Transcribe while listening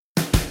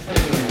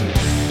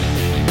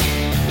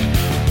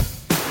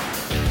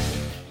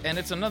and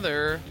it's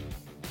another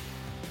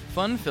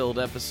fun-filled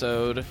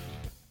episode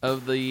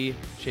of the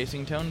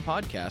Chasing Tone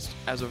podcast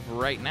as of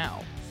right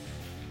now.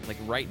 Like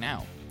right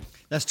now.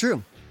 That's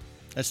true.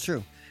 That's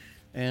true.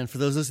 And for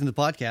those listening to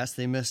the podcast,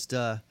 they missed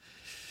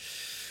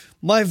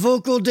my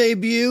vocal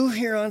debut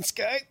here on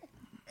Skype.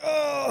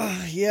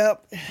 Oh,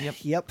 yep.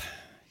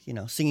 You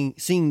know, singing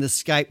the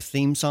Skype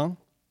theme song.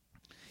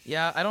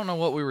 Yeah, I don't know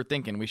what we were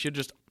thinking. We should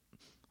just,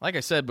 like I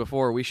said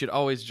before, we should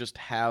always just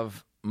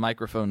have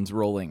microphones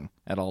rolling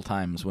at all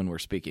times when we're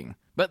speaking.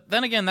 But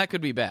then again, that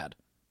could be bad.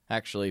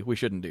 Actually, we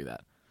shouldn't do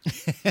that.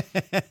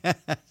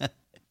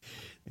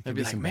 They'd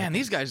be like, man,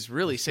 these guys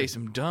really say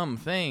some dumb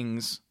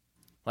things.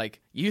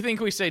 Like, you think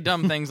we say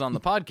dumb things on the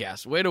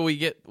podcast. Wait till we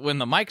get when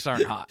the mics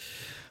aren't hot.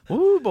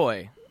 Ooh,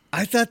 boy.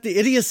 I thought the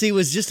idiocy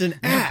was just an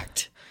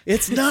act.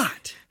 It's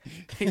not.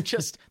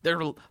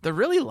 They're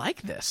really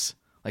like this.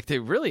 Like, they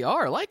really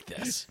are like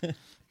this. It's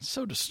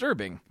so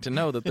disturbing to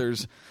know that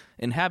there's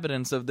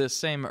inhabitants of this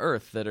same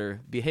earth that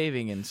are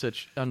behaving in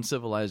such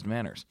uncivilized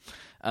manners.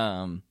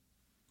 But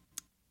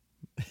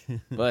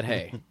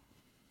hey.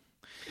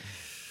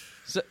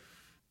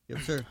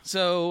 Yes, sir.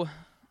 So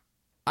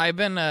I've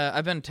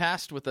been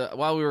tasked with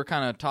while we were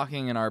kind of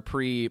talking in our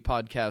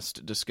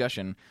pre-podcast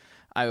discussion,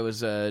 I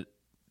was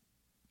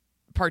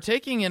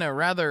partaking in a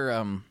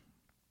rather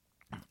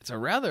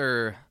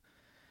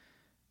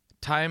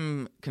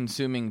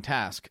time-consuming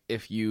task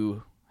if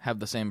you have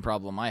the same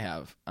problem I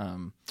have,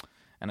 and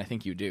I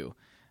think you do.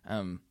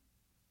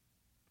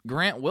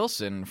 Grant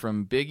Wilson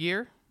from Big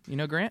Ear, you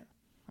know Grant?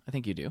 I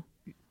think you do.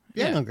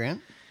 Yeah, I know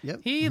Grant.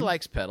 Yep. He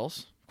likes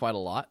pedals quite a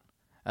lot.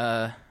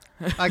 I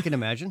can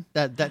imagine.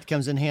 That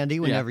comes in handy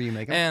whenever you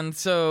make them. And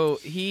so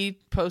he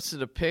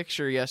posted a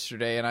picture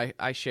yesterday, and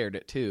I shared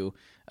it too,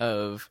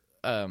 of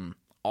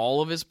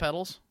all of his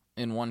pedals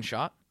in one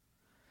shot,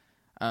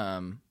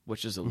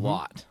 which is a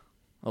lot.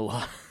 A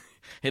lot.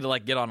 He had to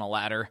get on a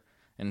ladder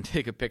and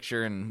take a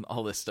picture and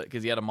all this stuff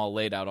because he had them all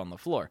laid out on the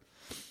floor.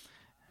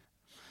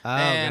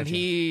 And gotcha.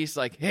 He's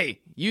like,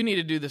 hey, you need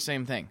to do the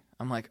same thing.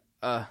 I'm like,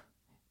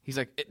 he's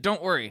like,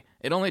 don't worry.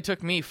 It only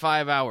took me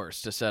 5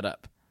 hours to set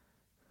up.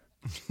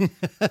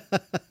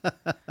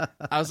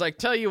 I was like,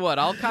 tell you what,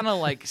 I'll kind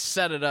of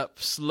set it up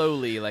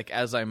slowly,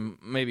 as I'm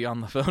maybe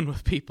on the phone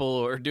with people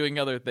or doing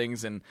other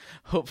things, and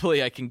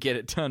hopefully I can get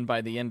it done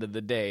by the end of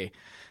the day.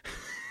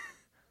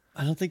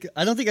 I don't think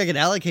I could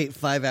allocate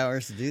 5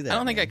 hours to do that. I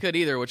don't think I could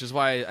either, which is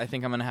why I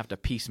think I'm gonna have to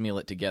piecemeal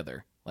it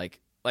together. Like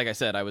I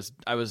said, I was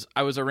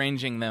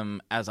arranging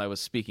them as I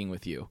was speaking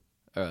with you,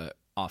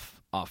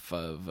 off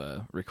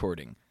of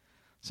recording.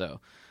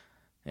 So,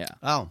 yeah.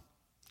 Oh,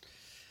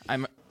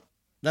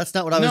 That's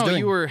not what I was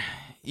doing. No,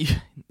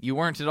 you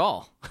weren't at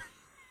all.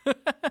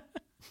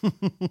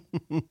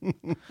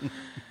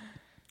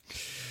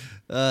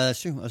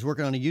 That's true. I was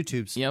working on a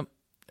YouTube. Yep.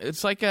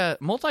 It's like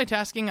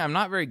multitasking. I'm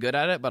not very good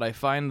at it, but I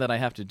find that I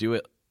have to do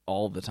it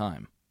all the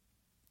time.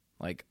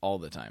 All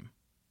the time.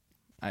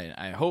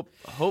 I hope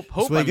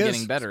I'm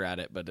getting better at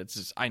it, but it's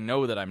just, I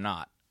know that I'm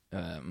not.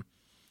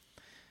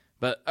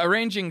 But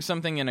arranging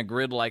something in a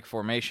grid-like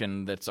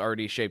formation that's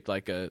already shaped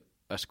like a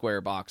square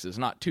box is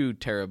not too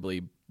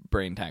terribly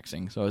brain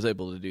taxing, so I was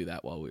able to do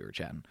that while we were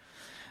chatting.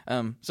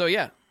 So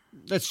yeah,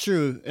 that's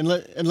true.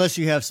 Unless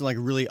you have some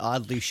really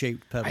oddly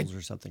shaped pedals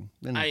or something.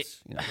 Then I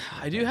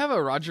do have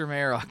a Roger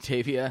Mayer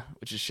Octavia,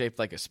 which is shaped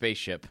like a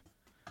spaceship,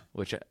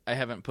 which I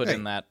haven't put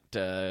in that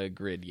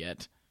grid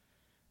yet.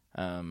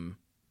 And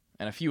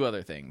a few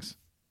other things.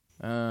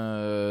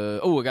 I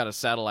got a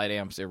Satellite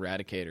Amps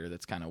Eradicator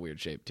that's kind of weird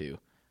shaped too.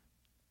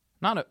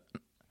 Not a.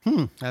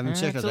 I haven't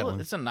checked out that one.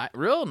 It's a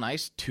real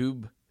nice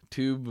tube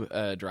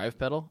drive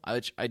pedal,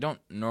 which I don't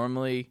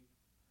normally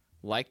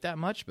like that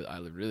much, but I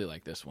really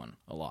like this one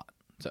a lot.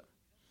 So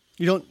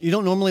you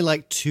don't normally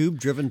like tube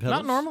driven pedals?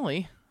 Not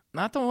normally.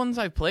 Not the ones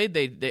I've played.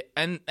 They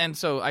and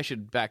so I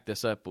should back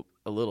this up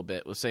a little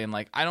bit with saying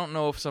I don't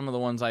know if some of the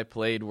ones I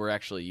played were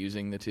actually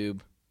using the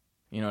tube.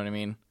 You know what I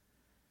mean?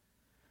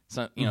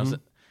 So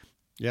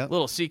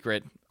little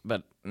secret,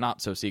 but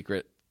not so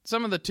secret.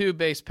 Some of the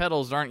tube-based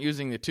pedals aren't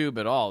using the tube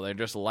at all. They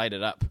just light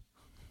it up.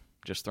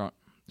 Just throwing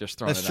That's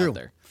it true. out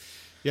there.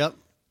 Yep.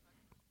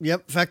 In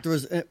fact,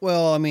 there's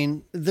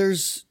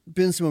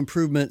been some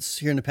improvements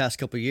here in the past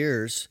couple of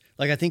years.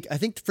 I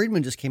think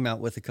Friedman just came out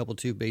with a couple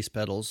tube-based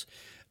pedals,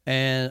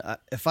 and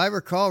if I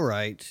recall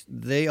right,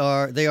 they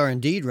are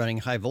indeed running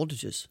high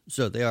voltages.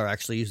 So they are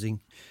actually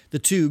using the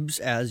tubes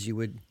as you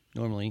would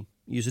normally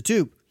use a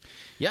tube.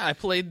 Yeah, I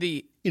played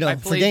the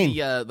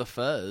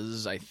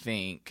Fuzz, I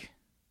think.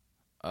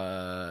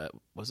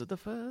 Was it the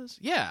Fuzz?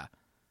 Yeah.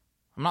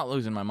 I'm not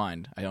losing my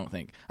mind, I don't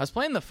think. I was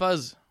playing the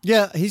Fuzz.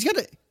 Yeah, he's got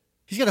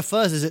a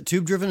Fuzz. Is it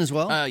tube driven as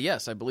well?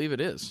 Yes, I believe it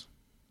is.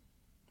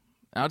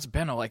 Now it's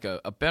been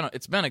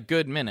it's been a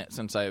good minute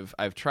since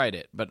I've tried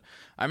it, but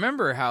I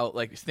remember how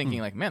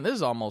thinking man,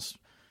 this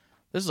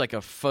is like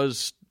a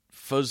fuzz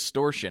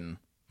distortion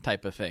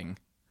type of thing.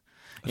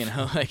 You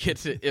know,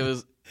 it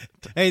was.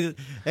 Hey,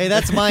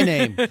 that's my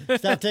name.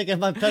 Stop taking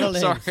my pedal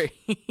names. Sorry.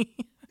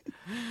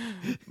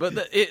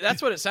 But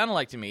that's what it sounded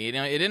like to me. You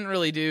know, it didn't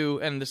really do,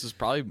 and this is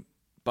probably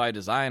by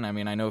design. I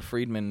mean, I know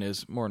Friedman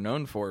is more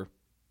known for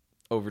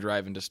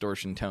overdrive and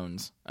distortion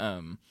tones.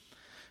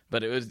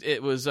 But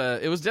it was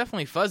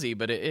definitely fuzzy,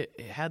 but it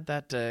had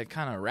that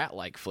kind of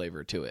rat-like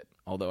flavor to it.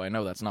 Although I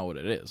know that's not what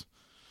it is.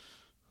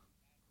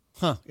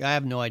 Huh? I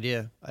have no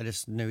idea. I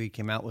just knew he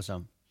came out with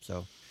some.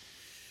 So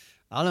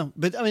I don't know.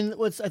 But I mean,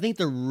 I think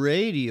the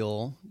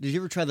radial. Did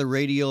you ever try the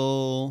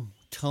radial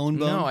tone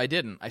bone? No, I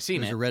didn't. I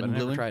seen it, red but and I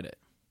never blue tried it.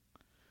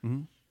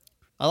 Mm-hmm.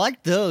 I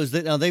like those.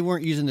 Now they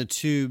weren't using the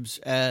tubes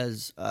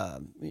as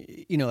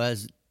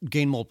as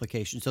gain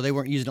multiplication, so they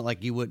weren't using it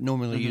like you would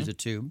normally use a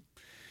tube.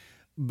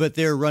 But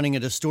they're running a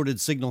distorted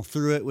signal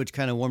through it, which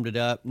kind of warmed it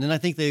up. And then I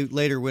think they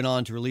later went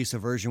on to release a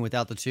version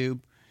without the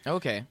tube.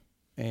 Okay.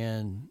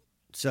 And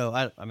so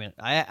I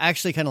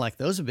actually kind of like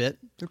those a bit.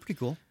 They're pretty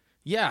cool.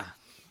 Yeah,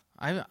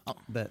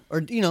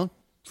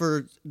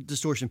 for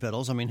distortion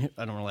pedals. I mean,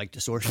 I don't really like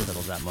distortion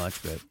pedals that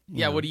much, but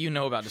yeah. What do you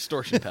know about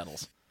distortion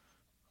pedals?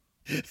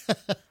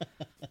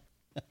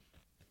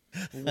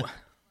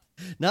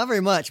 Not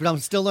very much, but I'm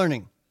still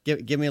learning.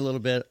 Give me a little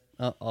bit.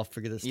 I'll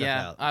figure this stuff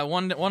out. Yeah,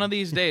 one of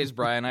these days,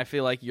 Brian, I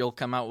feel like you'll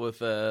come out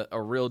with a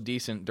real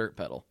decent dirt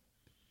pedal.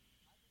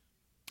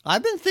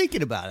 I've been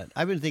thinking about it.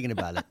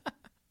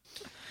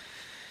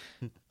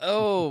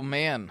 Oh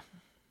man!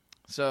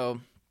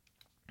 So,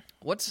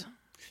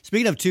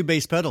 speaking of tube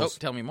bass pedals? Oh,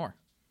 tell me more.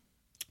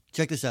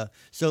 Check this out.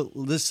 So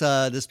this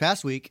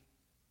past week,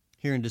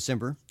 here in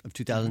December of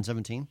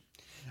 2017,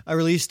 I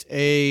released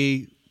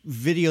a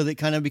video that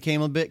kind of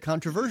became a bit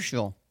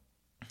controversial.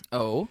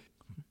 Oh.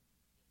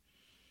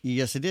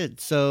 Yes, I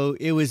did. So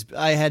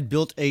I had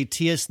built a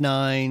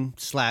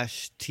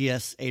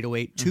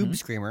TS9/TS808 tube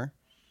screamer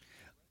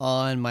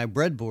on my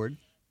breadboard,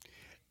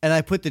 and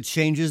I put the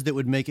changes that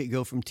would make it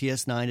go from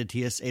TS9 to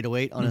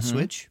TS808 on a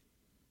switch.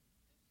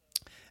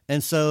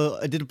 And so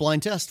I did a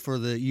blind test for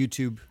the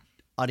YouTube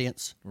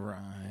audience.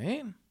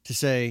 Right. To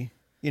say,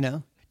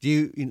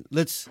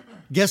 let's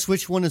guess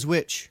which one is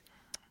which.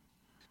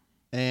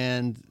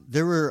 And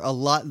there were a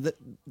lot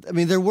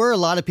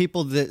of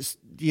people that,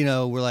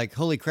 were like,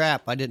 holy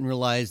crap, I didn't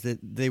realize that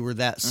they were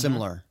that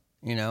similar.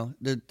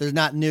 They're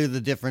not new to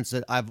the difference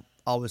that I've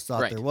always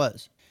thought there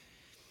was.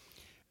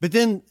 But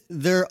then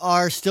there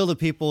are still the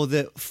people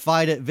that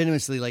fight it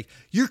venomously, like,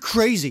 you're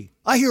crazy.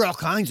 I hear all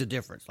kinds of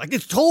difference. Like,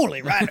 it's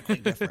totally radically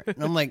different.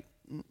 And I'm like,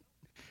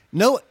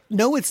 no,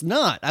 it's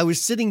not. I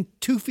was sitting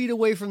 2 feet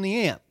away from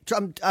the amp.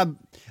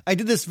 I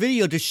did this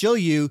video to show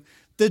you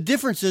the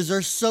differences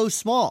are so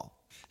small.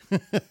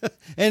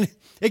 And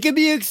it can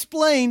be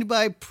explained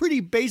by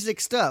pretty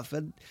basic stuff.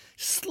 A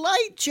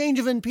slight change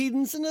of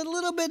impedance and a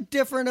little bit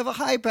different of a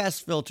high-pass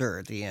filter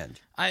at the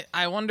end.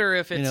 I wonder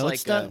if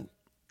it's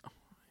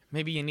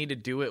maybe you need to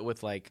do it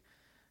with like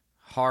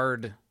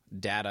hard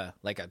data,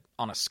 like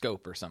on a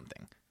scope or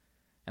something.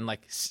 And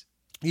like...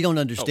 You don't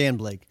understand,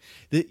 Blake.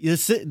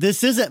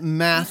 This isn't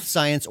math,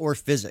 science, or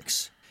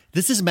physics.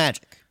 This is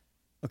magic,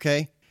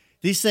 okay?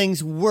 These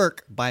things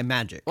work by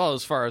magic. Well,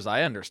 as far as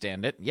I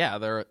understand it, yeah,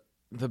 the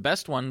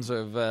best ones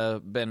have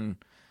been,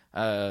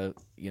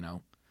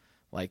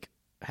 like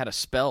had a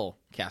spell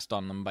cast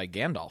on them by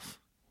Gandalf,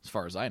 as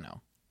far as I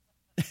know.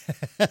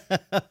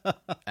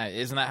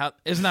 Isn't that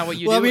what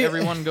you do?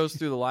 Everyone goes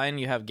through the line.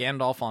 You have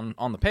Gandalf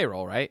on the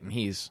payroll, right? And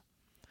he's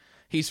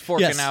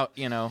forking out,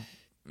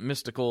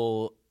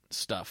 mystical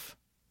stuff.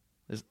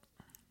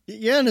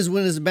 Yeah, and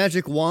when his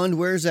magic wand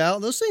wears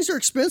out, those things are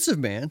expensive,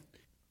 man.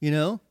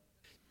 Got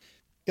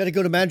to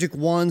go to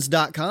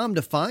magicwands.com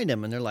to find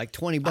them, and they're like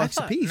 $20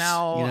 a piece.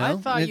 Now, I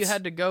thought you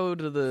had to go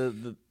to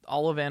the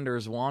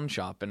Ollivander's wand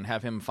shop and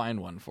have him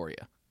find one for you.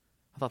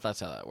 I thought that's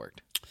how that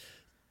worked.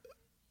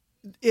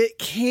 It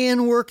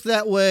can work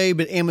that way,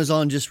 but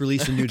Amazon just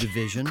released a new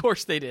division. Of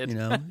course they did.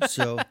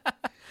 So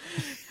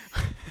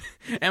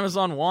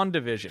Amazon Wand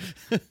Division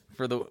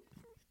for the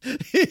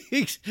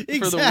exactly.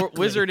 for the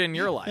wizard in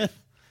your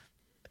life.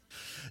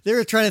 They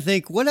were trying to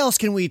think, what else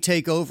can we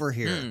take over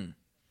here?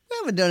 We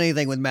haven't done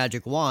anything with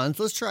magic wands.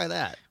 Let's try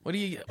that. What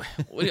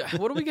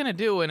are we gonna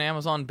do when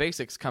Amazon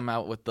Basics come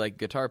out with like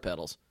guitar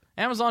pedals?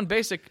 Amazon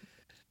Basic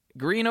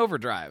Green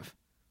Overdrive.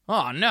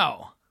 Oh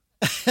no.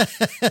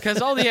 Because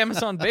all the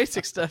Amazon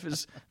Basic stuff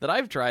that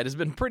I've tried has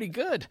been pretty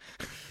good.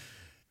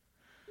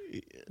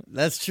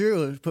 That's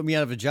true. It put me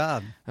out of a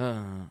job.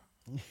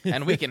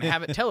 And we can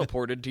have it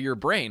teleported to your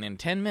brain in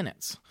 10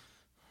 minutes.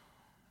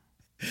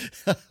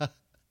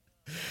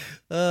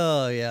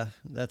 Oh yeah,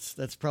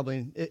 that's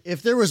probably,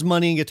 if there was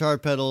money in guitar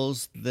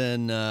pedals,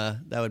 then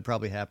that would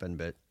probably happen.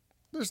 But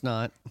there's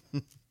not.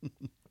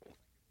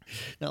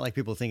 Not like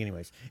people think,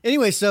 anyways.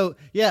 Anyway, so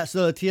the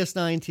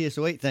TS9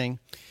 TS08 thing,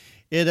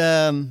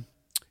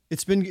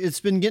 it's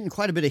been getting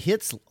quite a bit of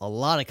hits, a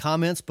lot of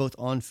comments, both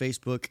on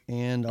Facebook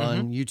and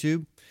on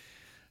YouTube,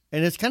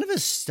 and it's kind of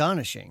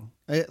astonishing.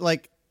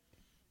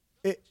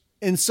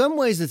 In some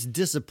ways, it's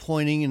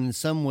disappointing, and in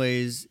some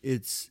ways,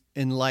 it's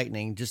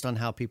enlightening, just on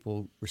how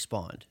people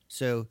respond.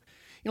 So,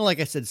 like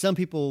I said, some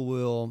people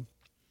will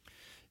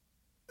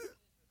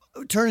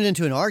turn it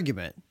into an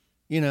argument.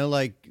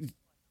 Like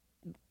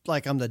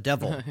like I'm the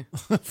devil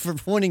for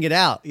pointing it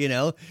out, you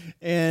know,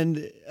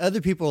 and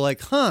other people are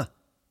like, huh,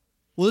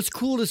 well, it's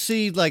cool to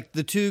see like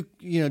the two,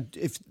 you know,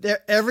 if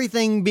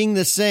everything being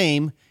the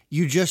same,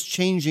 you just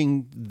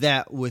changing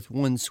that with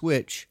one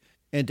switch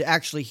and to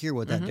actually hear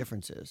what that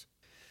difference is.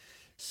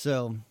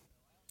 So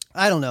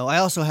I don't know. I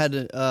also had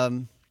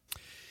to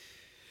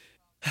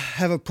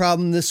have a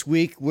problem this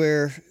week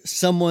where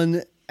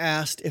someone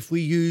asked if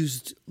we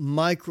used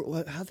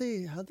how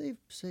they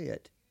say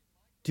it.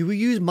 Do we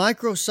use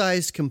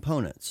micro-sized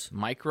components?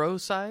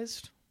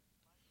 Micro-sized?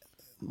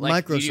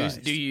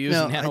 Micro-sized. Do you use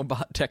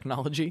nanobot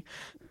technology?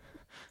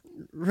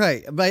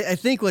 Right. But I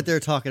think what they're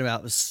talking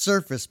about was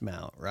surface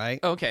mount,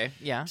 right? Okay,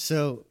 yeah.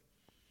 So,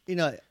 you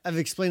know, I've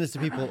explained this to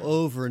people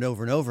over and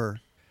over and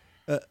over.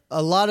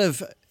 A lot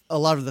of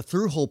the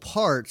through-hole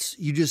parts,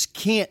 you just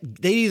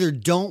can't. They either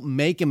don't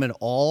make them at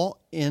all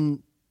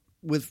in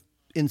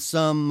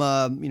some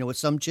with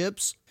some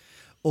chips,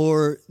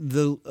 or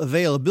the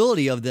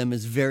availability of them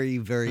is very,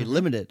 very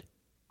limited.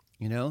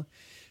 You know,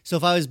 so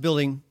if I was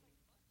building,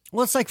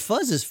 well, it's like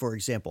fuzzes, for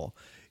example.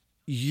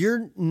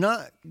 You're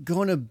not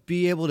going to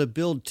be able to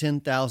build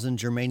 10,000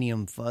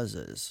 germanium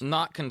fuzzes.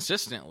 Not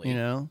consistently. You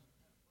know?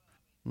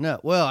 No.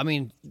 Well, I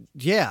mean,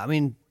 yeah. I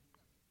mean,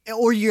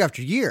 or year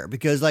after year,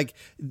 because like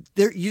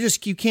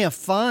you can't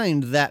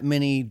find that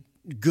many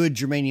good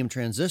germanium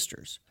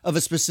transistors of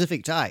a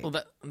specific type.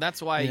 Well,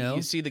 that's why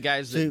you see the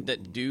guys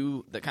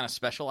that kind of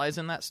specialize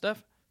in that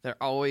stuff. They're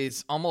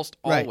almost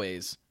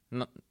always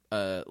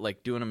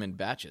like doing them in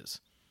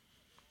batches.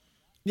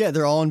 Yeah,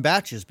 they're all in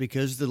batches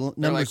because the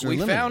numbers are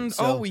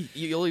limited.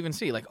 You'll even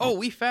see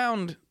we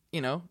found,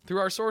 through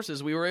our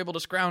sources, we were able to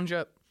scrounge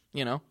up,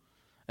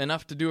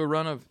 enough to do a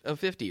run of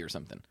 50 or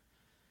something.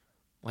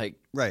 Like,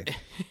 right.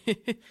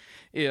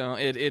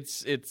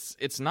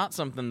 It's not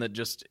something that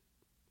just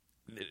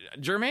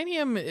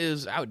germanium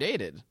is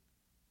outdated.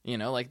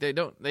 Like they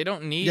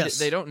don't need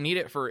they don't need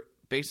it for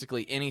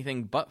basically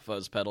anything but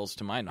fuzz pedals,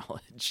 to my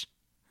knowledge.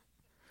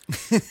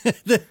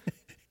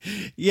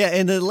 Yeah,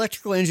 in the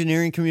electrical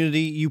engineering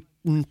community, you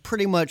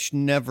pretty much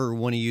never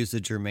want to use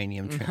a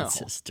germanium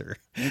transistor.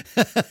 No.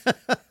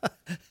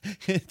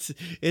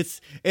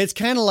 It's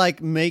kind of like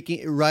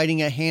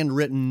writing a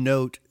handwritten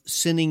note,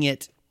 sending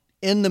it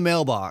in the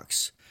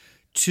mailbox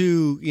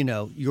to,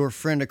 your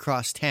friend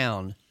across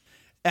town,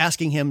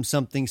 asking him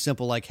something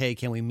simple like, "Hey,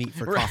 can we meet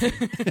for coffee?"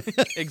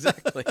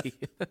 Exactly.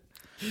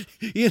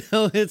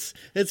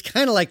 It's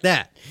kind of like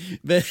that.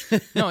 But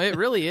no, it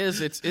really is.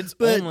 It's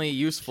only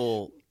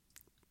useful.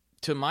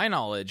 To my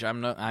knowledge, I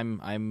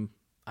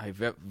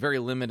have very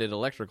limited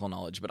electrical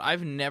knowledge, but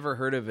I've never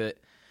heard of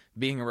it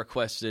being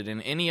requested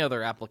in any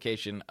other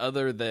application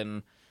other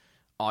than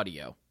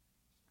audio.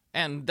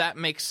 And that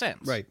makes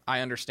sense. Right. I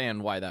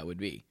understand why that would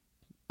be.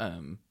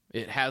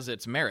 It has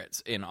its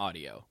merits in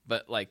audio,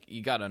 but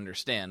you got to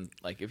understand,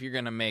 if you're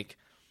going to make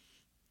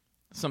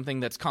something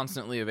that's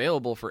constantly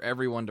available for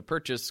everyone to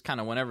purchase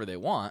kind of whenever they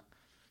want,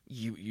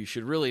 you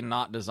should really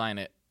not design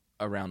it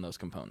around those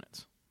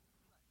components.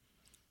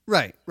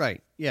 Right.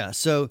 Yeah.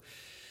 So,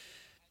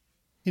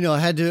 I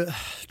had to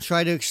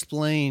try to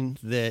explain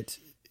that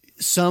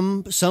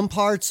some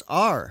parts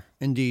are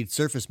indeed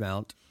surface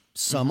mount,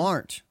 some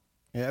aren't.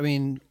 I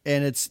mean,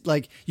 and it's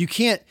like you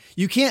can't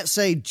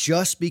say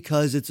just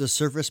because it's a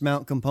surface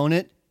mount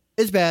component,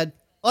 it's bad.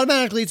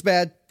 Automatically it's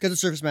bad because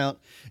it's surface mount.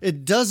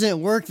 It doesn't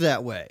work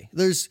that way.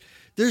 There's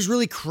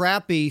really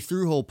crappy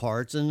through-hole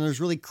parts, and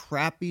there's really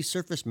crappy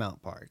surface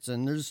mount parts,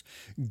 and there's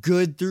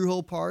good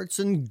through-hole parts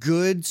and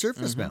good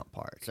surface mount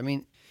parts. I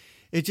mean,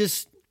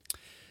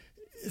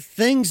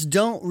 things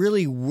don't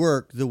really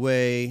work the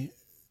way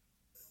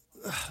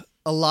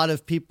a lot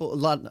of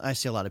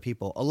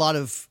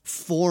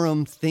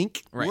forum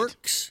think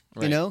works,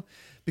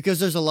 because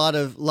there's a lot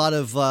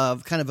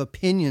of kind of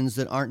opinions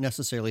that aren't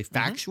necessarily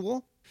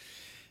factual.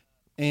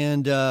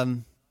 And, I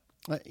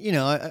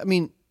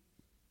mean,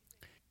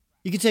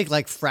 you can take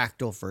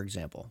Fractal, for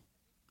example.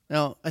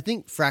 Now, I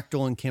think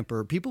Fractal and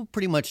Kemper, people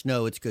pretty much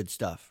know it's good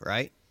stuff,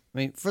 right? I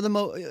mean,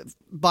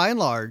 by and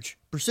large,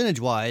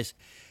 percentage-wise,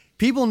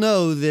 people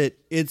know that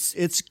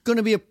it's going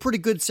to be a pretty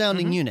good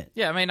sounding unit.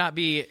 Yeah, it may not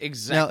be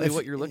exactly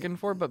what you're looking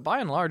for, but by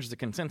and large, the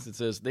consensus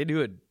is they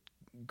do a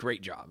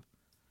great job.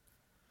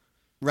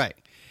 Right.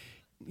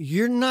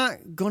 You're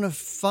not going to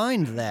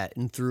find that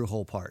in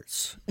through-hole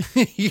parts.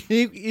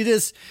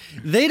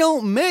 They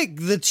don't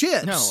make the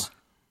chips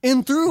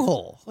in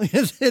through-hole.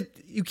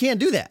 You can't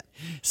do that.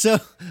 So,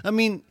 I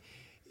mean,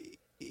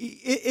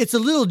 it's a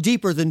little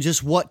deeper than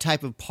just what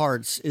type of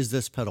parts is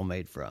this pedal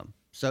made from.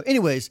 So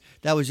anyways,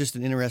 that was just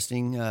an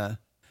interesting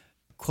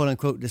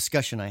quote-unquote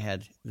discussion I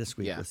had this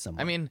week with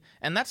someone. I mean,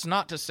 and that's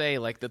not to say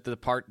that the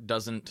part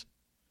doesn't...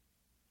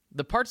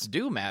 The parts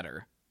do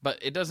matter. But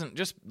it doesn't,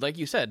 just like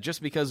you said,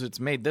 just because it's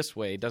made this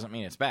way doesn't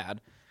mean it's bad.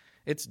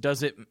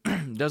 Does it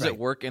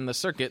work in the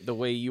circuit the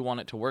way you want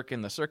it to work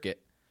in the circuit?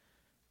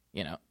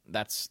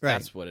 That's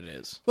what it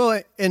is.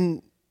 Well,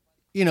 and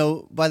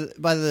by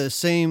the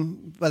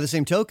same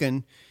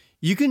token,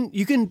 you can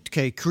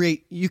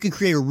create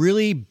a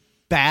really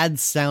bad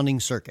sounding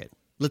circuit.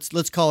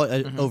 Let's call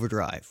it an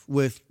overdrive.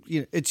 With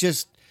it's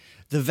just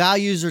the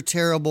values are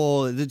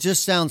terrible. It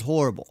just sounds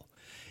horrible.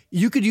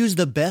 You could use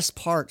the best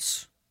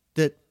parts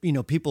that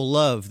people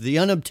love, the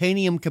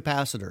unobtainium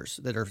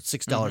capacitors that are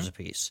 $6 a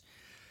piece.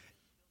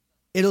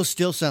 It'll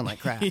still sound like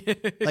crap.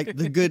 Like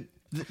the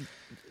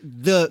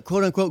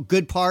quote unquote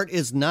good part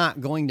is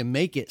not going to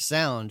make it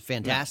sound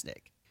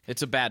fantastic.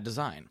 It's a bad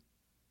design.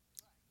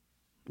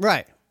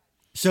 Right.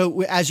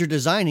 So as you're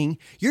designing,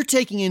 you're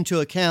taking into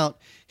account,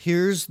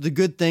 here's the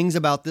good things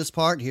about this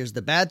part, here's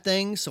the bad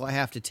things, so I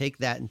have to take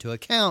that into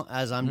account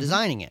as I'm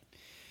designing it.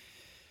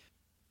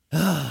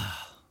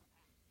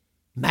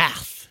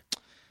 Math.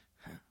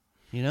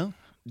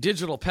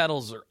 Digital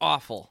pedals are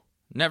awful.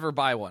 Never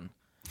buy one.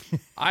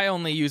 I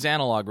only use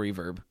analog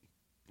reverb.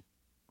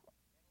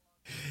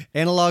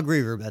 Analog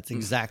reverb, that's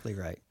exactly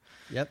right.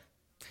 Yep.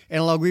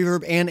 Analog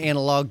reverb and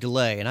analog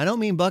delay. And I don't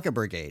mean bucket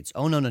brigades.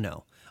 Oh,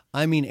 no.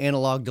 I mean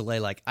analog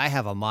delay. Like I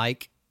have a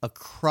mic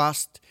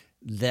across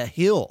the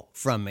hill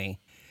from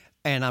me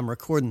and I'm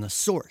recording the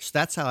source.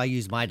 That's how I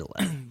use my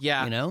delay.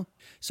 Yeah.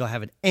 So I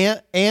have an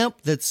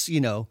amp that's,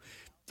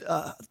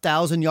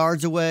 1,000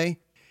 yards away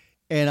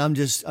and I'm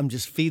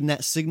just feeding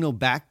that signal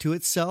back to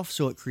itself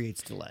so it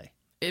creates delay.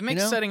 It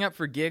makes setting up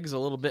for gigs a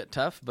little bit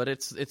tough, but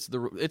it's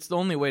the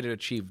only way to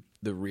achieve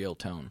the real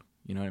tone.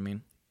 You know what I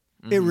mean?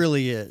 Mm-hmm. It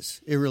really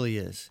is. It really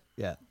is.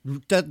 Yeah.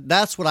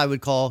 That's what I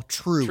would call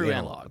true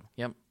analog.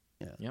 Yep.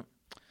 Yeah. Yep.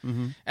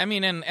 Mm-hmm. I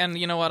mean, and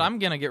you know what? I'm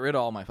going to get rid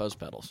of all my fuzz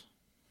pedals.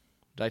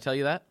 Did I tell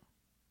you that?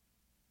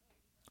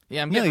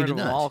 Yeah, I'm getting rid of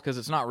them all because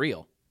it's not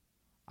real.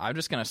 I'm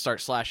just going to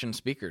start slashing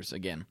speakers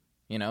again.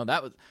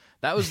 That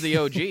was the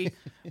OG.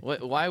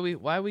 Why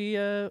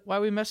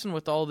we messing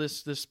with all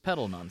this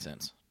pedal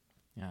nonsense?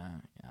 I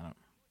don't.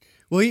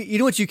 Well, you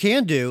know what you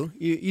can do?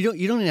 You don't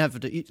even have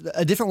to.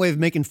 A different way of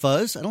making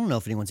fuzz. I don't know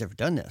if anyone's ever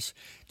done this.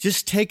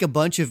 Just take a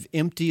bunch of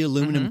empty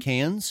aluminum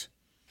cans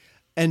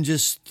and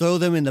just throw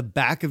them in the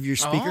back of your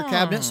speaker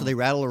cabinet so they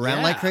rattle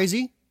around like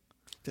crazy.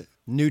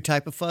 New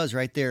type of fuzz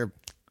right there.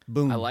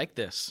 Boom. I like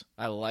this.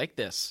 I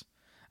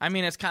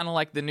mean, it's kind of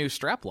like the new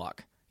strap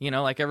lock.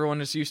 Like everyone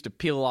just used to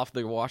peel off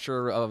the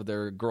washer of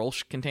their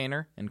Grolsch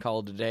container and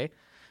call it a day.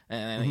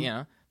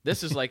 And,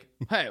 this is like,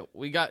 hey,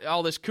 we got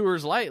all this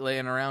Coors Light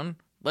laying around.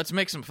 Let's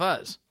make some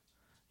fuzz.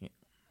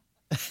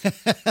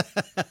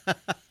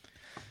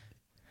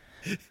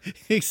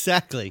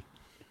 Exactly.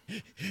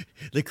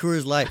 The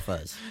Coors Light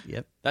fuzz.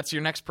 Yep. That's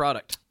your next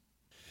product.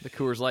 The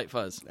Coors Light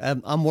fuzz.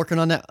 I'm working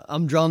on that.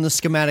 I'm drawing the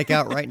schematic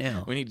out right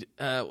now. We need.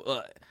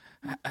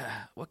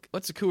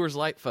 What's a Coors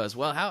Light fuzz?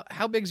 Well,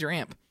 how big's your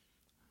amp?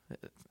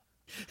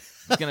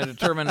 It's going to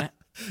determine.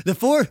 The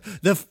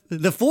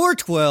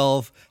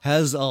 412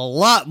 has a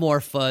lot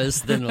more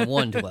fuzz than the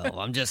 112.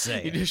 I'm just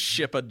saying. You just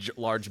ship a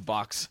large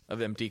box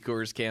of empty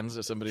Coors cans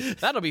to somebody.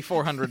 That'll be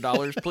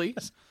 $400,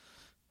 please.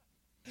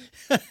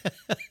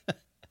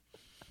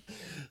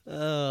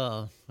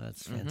 Oh,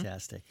 that's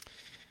fantastic.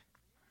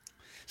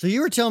 So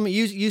you were telling me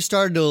you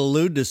started to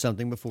allude to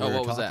something before we were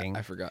what talking. Was that?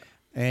 I forgot.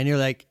 And you're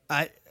like,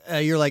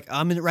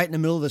 I'm right in the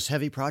middle of this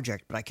heavy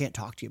project, but I can't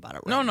talk to you about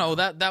it right now. No,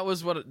 that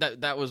was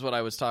what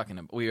I was talking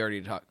about. We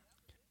already talked.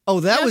 Oh,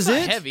 that was it's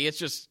it? Not heavy. It's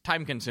just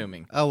time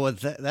consuming. Oh, well,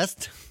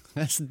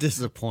 that's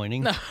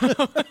disappointing. No.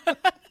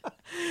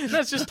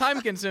 That's just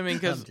time consuming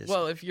because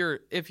if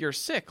you're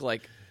sick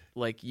like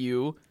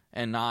you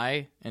and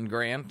I and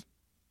Grant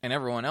and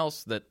everyone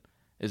else that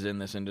is in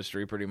this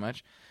industry pretty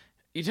much,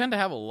 you tend to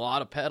have a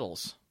lot of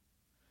pedals.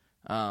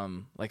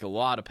 Like a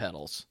lot of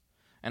pedals.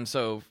 And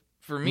so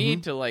for me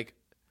to like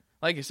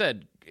you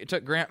said, it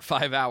took Grant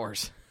 5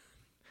 hours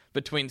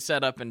between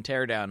setup and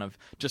teardown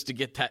just to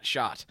get that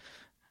shot.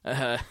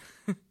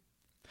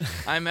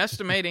 I'm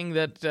estimating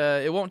that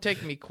it won't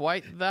take me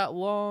quite that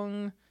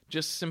long,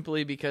 just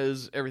simply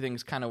because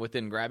everything's kind of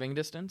within grabbing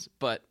distance.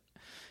 But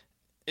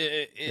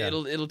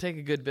it'll take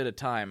a good bit of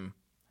time.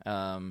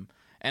 And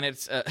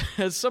it's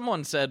as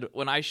someone said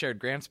when I shared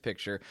Grant's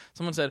picture.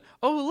 Someone said,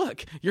 "Oh,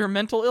 look, your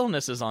mental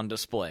illness is on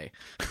display."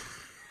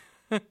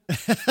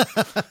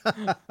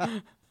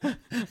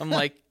 I'm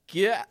like,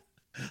 yeah,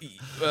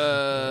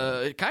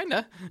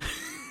 kinda.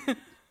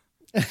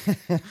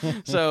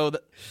 So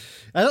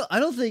I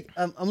don't think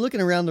I'm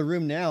looking around the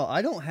room now.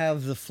 I don't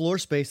have the floor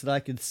space that I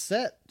could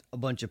set a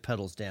bunch of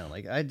pedals down.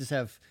 Like I just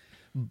have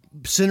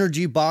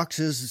Synergy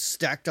boxes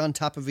stacked on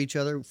top of each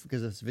other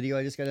because of this video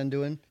I just got done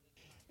doing,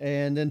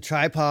 and then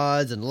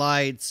tripods and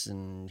lights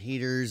and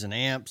heaters and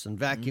amps and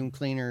vacuum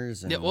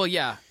cleaners. And I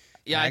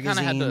kind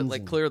of had to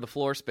clear the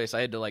floor space.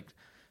 I had to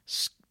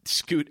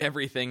scoot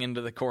everything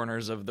into the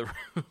corners of the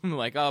room.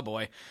 Like, oh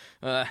boy,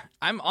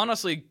 I'm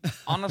honestly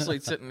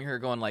sitting here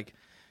going like,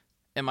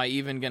 am I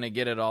even going to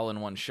get it all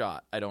in one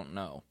shot? I don't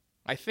know.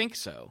 I think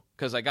so,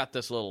 because I got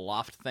this little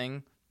loft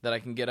thing that I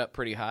can get up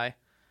pretty high.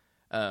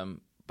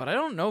 But I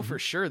don't know for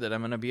sure that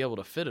I'm going to be able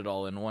to fit it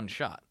all in one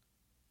shot,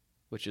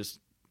 which is,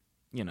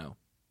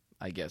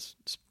 I guess.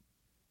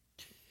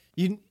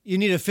 You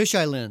need a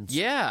fisheye lens.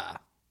 Yeah,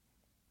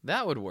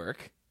 that would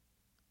work.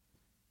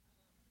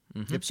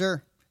 Yep,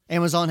 sir.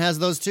 Amazon has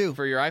those too.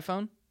 For your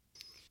iPhone?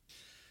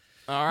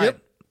 All right.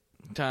 Yep.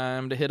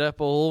 Time to hit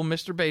up old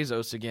Mr.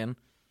 Bezos again.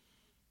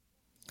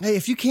 Hey,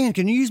 if you can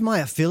you use my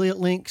affiliate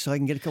link so I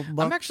can get a couple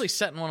bucks? I'm actually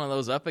setting one of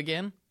those up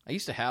again. I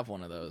used to have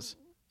one of those,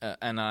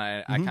 and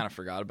I kind of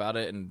forgot about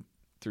it, and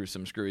through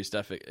some screwy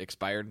stuff, it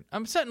expired.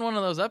 I'm setting one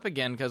of those up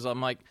again because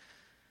I'm like,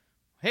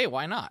 hey,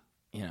 why not?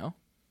 You know?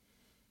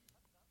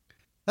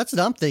 That's what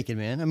I'm thinking,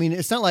 man. I mean,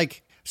 it's not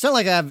like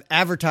I have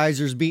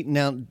advertisers beating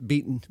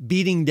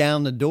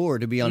down the door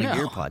to be on a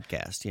gear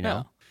podcast, you know?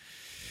 No.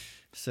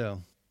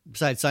 So,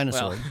 besides Sinusoid.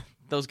 Well,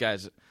 those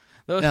guys...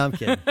 No, I'm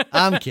kidding.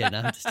 I'm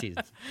just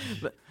teasing.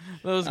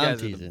 Those guys,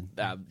 teasing.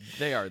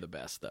 They are the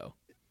best, though.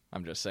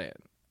 I'm just saying.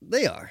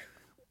 They are.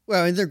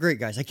 Well, I mean, they're great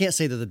guys. I can't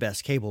say they're the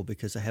best cable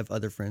because I have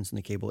other friends in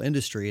the cable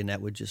industry, and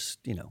that would just,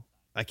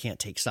 I can't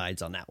take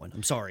sides on that one.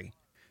 I'm sorry.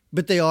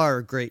 But they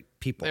are great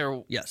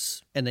people.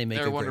 Yes. And they make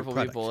a great wonderful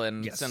product. people,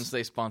 and yes. Since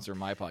they sponsor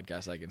my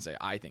podcast, I can say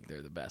I think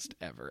they're the best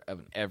ever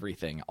of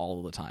everything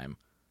all the time.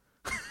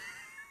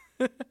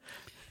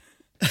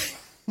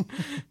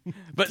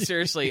 But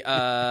seriously,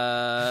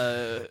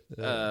 I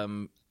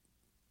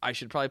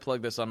should probably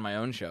plug this on my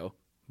own show,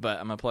 but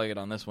I'm gonna plug it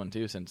on this one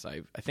too, since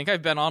I think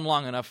I've been on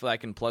long enough that I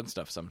can plug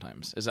stuff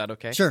sometimes. Is that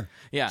okay? Sure.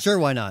 Yeah. Sure.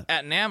 Why not?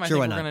 At NAMM, I think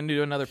we're gonna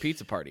do another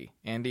pizza party.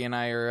 Andy and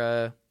I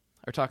are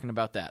talking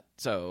about that,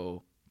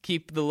 so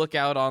keep the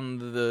lookout on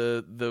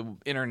the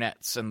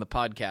internets and the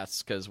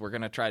podcasts because we're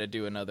gonna try to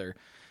do another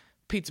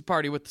pizza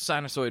party with the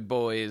Sinusoid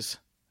boys.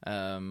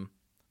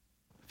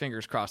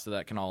 Fingers crossed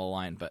that can all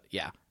align, but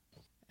yeah.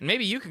 And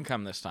maybe you can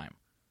come this time.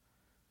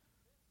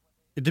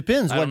 It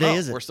depends. What day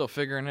is it? We're still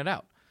figuring it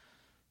out.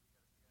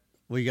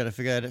 Well, you got to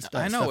figure that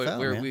stuff I know.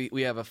 out,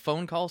 We have a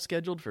phone call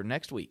scheduled for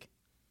next week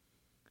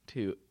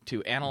to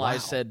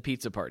analyze said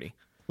pizza party.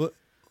 What?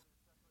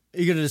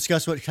 Are you going to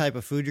discuss what type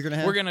of food you're going to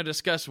have? We're going to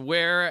discuss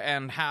where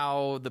and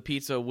how the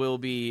pizza will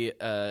be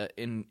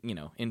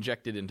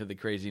injected into the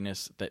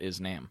craziness that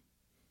is NAMM.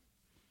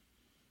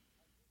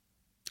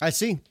 I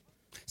see.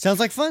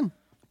 Sounds like fun.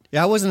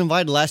 Yeah, I wasn't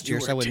invited last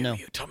year, so I wouldn't know.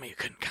 You told me you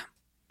couldn't come.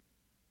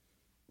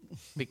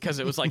 Because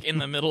it was like in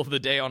the middle of the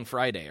day on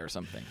Friday or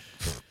something.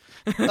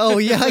 Oh,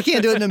 yeah, I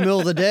can't do it in the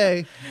middle of the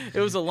day. It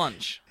was a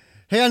lunch.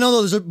 Hey, I know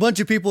there's a bunch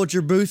of people at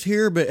your booth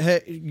here, but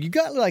hey, you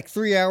got like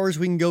 3 hours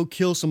we can go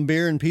kill some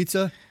beer and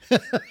pizza?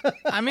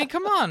 I mean,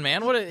 come on,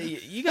 man.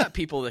 You got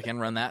people that can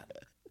run that.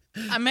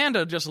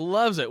 Amanda just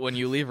loves it when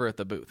you leave her at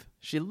the booth.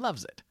 She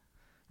loves it,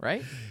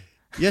 right?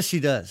 Yes, she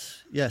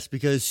does. Yes,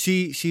 because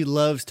she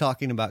loves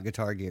talking about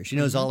guitar gear. She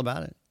knows all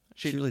about it.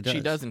 She really does.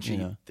 She does,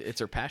 and it's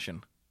her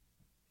passion.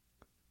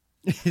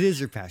 It is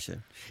her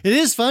passion. It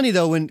is funny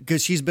though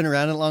because she's been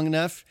around it long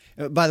enough.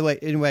 By the way,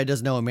 anybody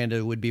doesn't know,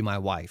 Amanda would be my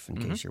wife, in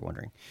case you're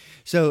wondering.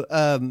 So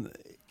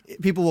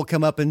people will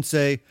come up and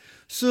say,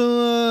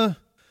 "So,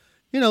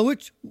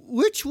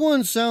 which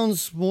one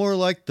sounds more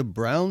like the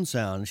Brown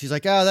sound?" And she's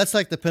like, "Oh, that's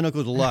like the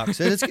Pinnacle Deluxe,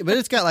 but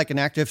it's got like an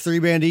active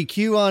 3-band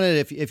EQ on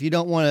it. If you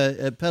don't want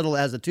a pedal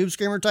as a tube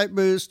screamer type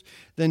boost,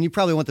 then you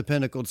probably want the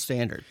Pinnacle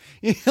Standard."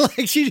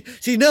 Like she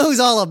knows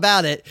all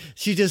about it.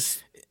 She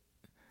just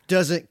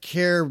doesn't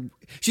care.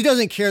 She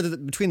doesn't care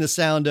between the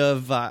sound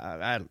of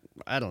I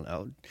don't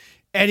know,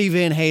 Eddie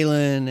Van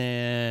Halen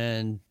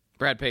and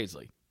Brad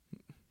Paisley.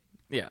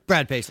 Yeah,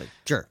 Brad Paisley.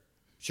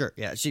 Sure,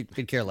 yeah, she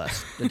could care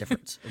less the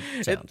difference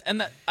of sound.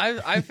 And that,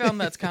 I found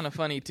that's kind of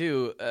funny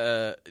too,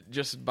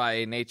 just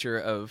by nature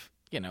of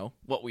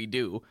what we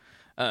do.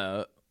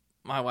 My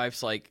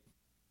wife's like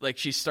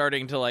she's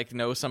starting to like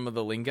know some of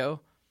the lingo,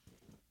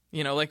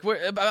 like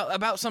we're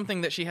about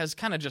something that she has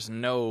kind of just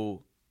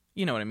no,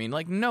 you know what I mean,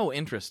 like no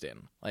interest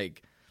in.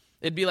 Like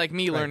it'd be like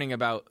me learning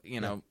about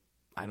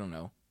I don't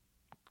know,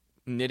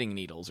 knitting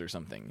needles or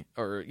something,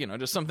 or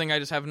just something I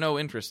just have no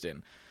interest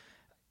in.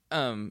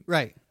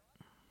 Right.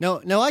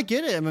 No, I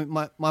get it. I mean,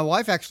 my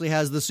wife actually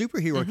has the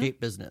superhero cape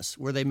business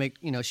where they make,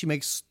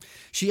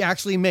 she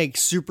actually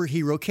makes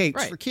superhero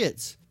capes for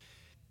kids.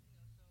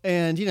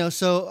 And,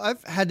 so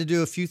I've had to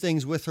do a few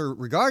things with her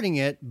regarding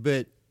it,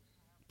 but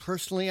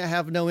personally I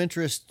have no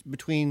interest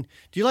between,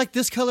 do you like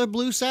this color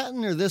blue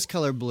satin or this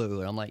color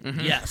blue? And I'm like,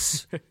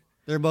 yes,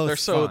 they're both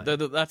fine.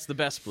 That's the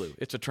best blue.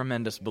 It's a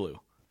tremendous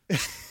blue.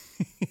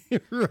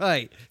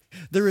 Right.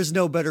 There is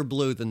no better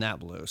blue than that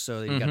blue.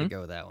 So you got to go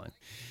with that one.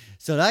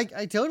 So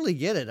I totally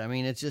get it. I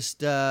mean, it's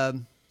just,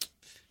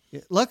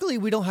 luckily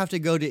we don't have to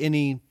go to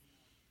any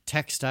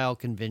textile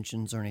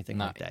conventions or anything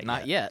like that.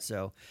 Not yet.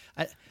 So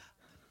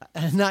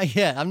not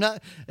yet. I'm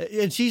not,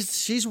 and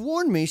she's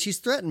warned me. She's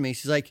threatened me.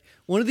 She's like,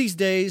 one of these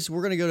days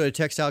we're going to go to a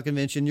textile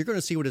convention. You're going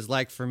to see what it's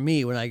like for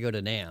me when I go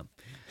to NAMM.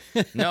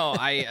 No,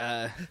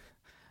 I,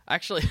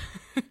 actually,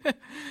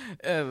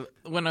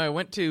 when I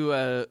went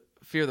to,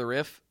 Fear the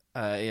Riff,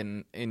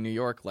 in New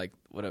York, like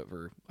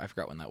whatever, I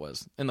forgot when that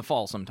was, in the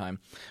fall sometime.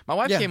 My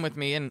wife came with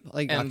me and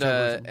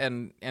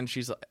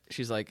she's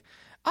like,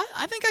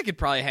 I think I could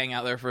probably hang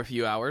out there for a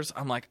few hours.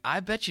 I'm like,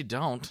 I bet you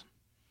don't,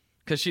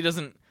 because she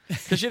didn't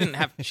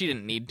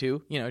need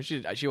to,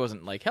 she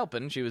wasn't like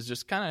helping. She was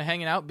just kind of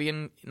hanging out,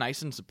 being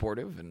nice and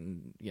supportive,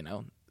 and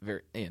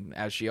very, and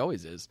as she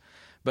always is.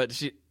 But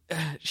she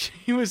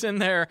was in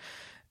there,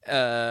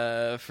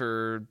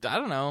 for, I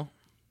don't know,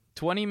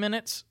 20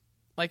 minutes,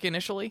 like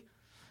initially.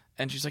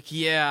 And she's like,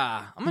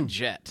 yeah, I'm a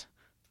jet.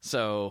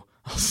 So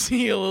I'll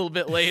see you a little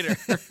bit later.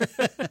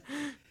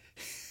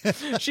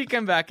 She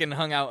came back and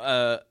hung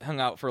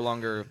out for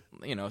longer,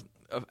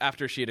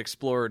 after she had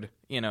explored,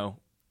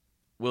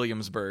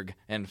 Williamsburg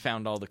and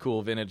found all the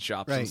cool vintage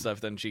shops and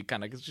stuff. Then she's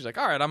like,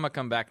 all right, I'm gonna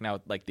come back now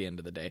at like the end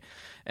of the day.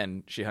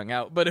 And she hung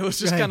out. But it was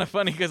just kind of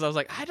funny because I was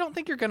like, I don't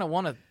think you're gonna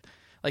want to,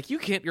 like,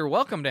 you're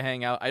welcome to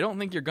hang out. I don't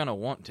think you're gonna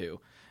want to.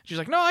 She's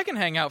like, no, I can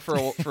hang out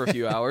for a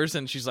few hours.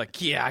 And she's like,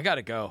 yeah, I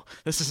gotta go.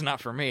 This is not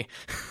for me.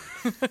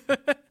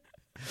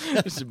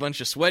 Just a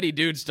bunch of sweaty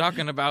dudes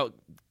talking about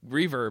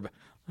reverb.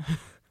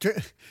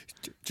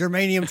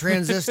 Germanium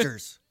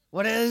transistors.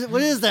 What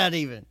is that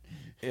even?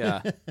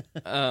 Yeah.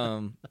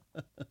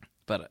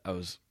 But I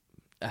was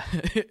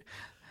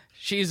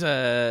she's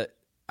and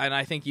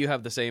I think you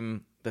have the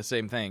same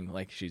thing.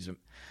 Like, she's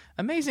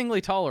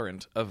amazingly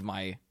tolerant of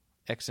my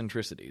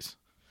eccentricities.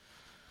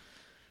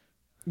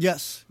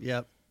 Yes.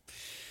 Yep.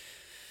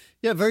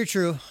 Yeah, very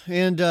true.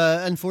 And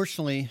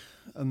unfortunately,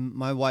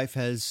 my wife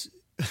has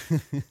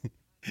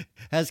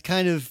has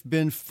kind of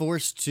been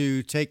forced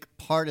to take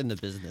part in the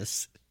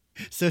business.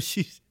 So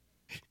she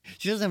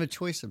doesn't have a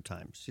choice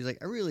sometimes. She's like,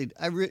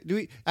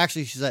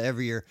 she's like,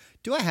 every year,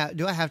 do I have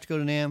to go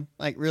to NAMM?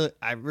 Like, really,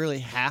 I really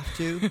have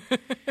to?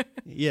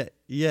 Yeah.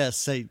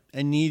 Yes. I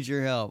need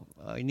your help.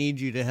 I need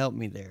you to help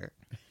me there.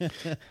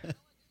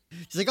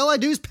 She's like, all I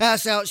do is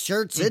pass out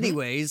shirts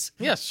anyways.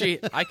 Yes.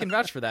 I can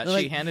vouch for that.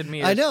 She handed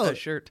me a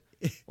shirt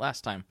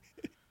last time.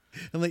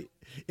 I'm like,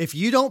 if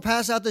you don't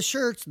pass out the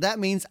shirts, that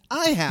means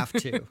I have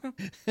to.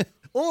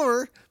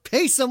 Or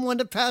pay someone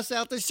to pass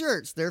out the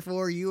shirts.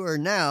 Therefore, you are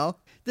now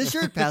the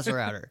shirt passer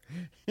outer.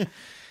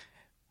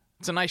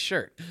 It's a nice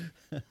shirt.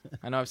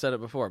 I know I've said it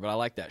before, but I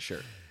like that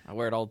shirt. I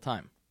wear it all the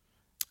time.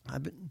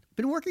 I've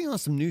been working on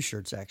some new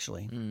shirts,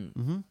 actually.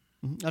 Mm-hmm.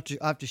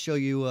 I have to show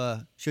you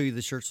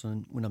the shirts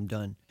when I'm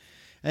done,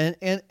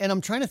 and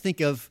I'm trying to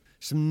think of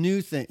some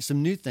new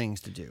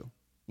things to do.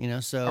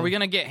 So are we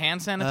gonna get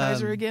hand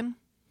sanitizer again?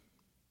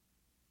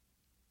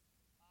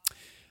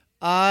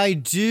 I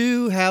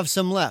do have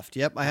some left.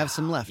 Yep, I have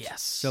some left.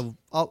 Yes. So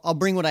I'll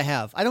bring what I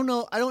have. I don't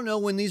know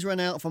when these run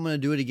out if I'm going to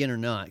do it again or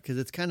not, because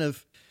it's kind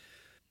of,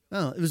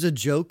 it was a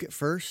joke at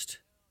first,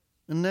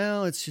 and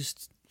now it's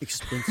just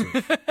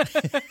expensive.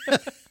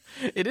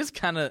 It is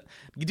kind of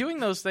doing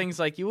those things.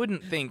 Like, you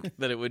wouldn't think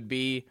that it would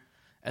be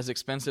as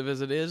expensive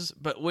as it is,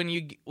 but when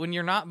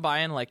you're not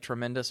buying like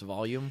tremendous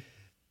volume,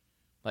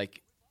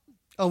 like.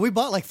 Oh, we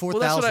bought like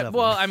 4,000 of them.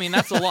 Well, I mean,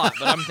 that's a lot,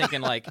 but I'm thinking,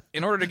 like,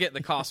 in order to get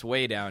the cost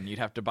way down, you'd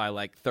have to buy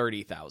like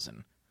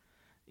 30,000.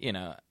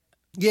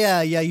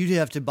 Yeah, you'd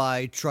have to buy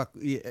a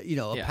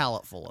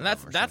pallet full of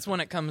them. That's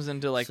when it comes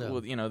into like,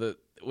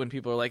 when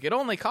people are like, it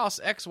only costs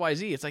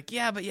XYZ. It's like,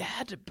 yeah, but you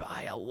had to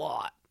buy a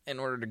lot in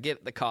order to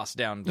get the cost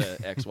down to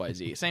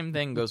XYZ. Same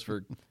thing goes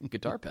for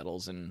guitar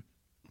pedals and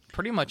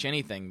pretty much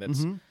anything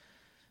that's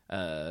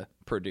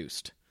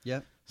produced.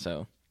 Yeah.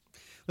 So.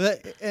 Well,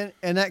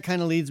 and that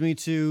kind of leads me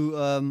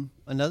to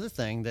another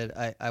thing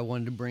that I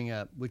wanted to bring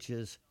up, which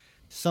is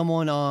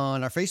someone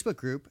on our Facebook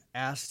group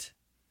asked,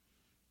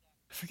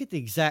 I forget the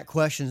exact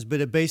questions,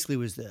 but it basically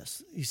was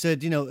this. He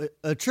said,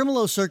 a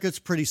tremolo circuit's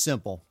pretty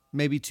simple,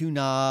 maybe 2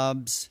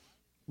 knobs.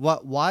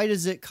 Why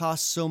does it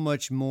cost so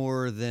much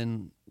more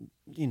than,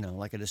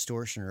 like a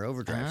distortion or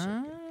overdrive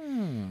circuit?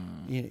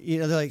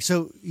 They're like,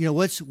 so,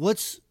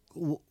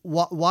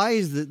 why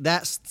is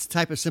that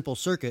type of simple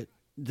circuit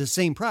the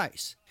same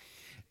price?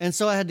 And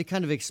so I had to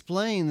kind of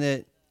explain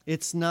that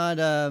it's not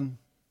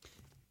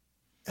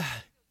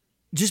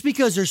just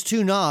because there's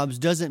 2 knobs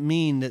doesn't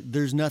mean that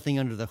there's nothing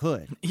under the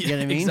hood. You know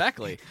what I mean?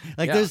 Exactly.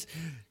 Like,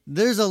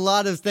 there's a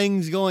lot of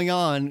things going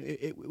on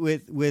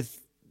with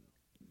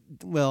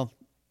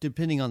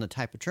depending on the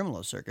type of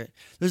tremolo circuit.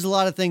 There's a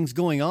lot of things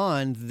going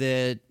on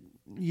that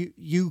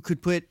you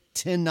could put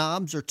 10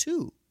 knobs or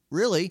 2,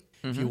 really,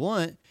 if you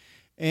want.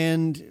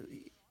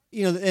 And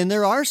and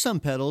there are some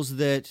pedals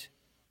that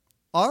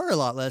are a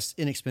lot less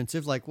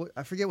inexpensive. Like,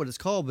 I forget what it's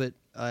called, but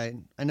I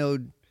know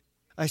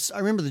I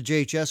remember the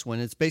JHS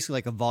one. It's basically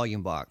like a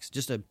volume box,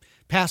 just a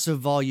passive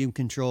volume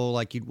control,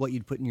 like what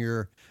you'd put in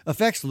your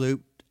effects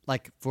loop,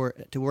 like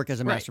to work as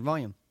a master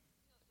volume.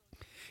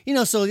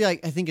 So I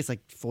think it's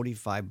like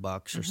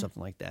 $45 or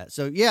something like that.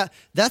 So yeah,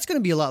 that's going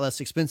to be a lot less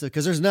expensive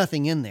because there's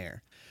nothing in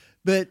there.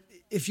 But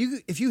if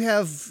you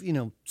have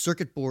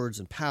circuit boards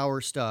and power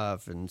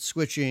stuff and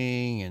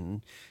switching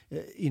and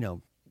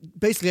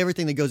basically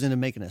everything that goes into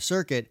making a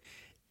circuit,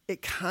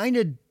 it kind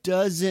of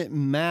doesn't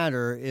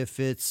matter if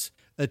it's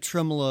a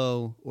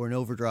tremolo or an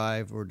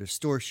overdrive or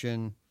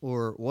distortion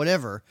or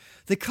whatever.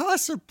 The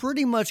costs are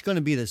pretty much going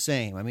to be the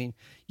same. I mean,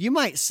 you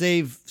might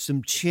save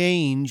some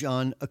change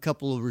on a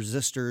couple of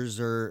resistors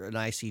or an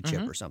IC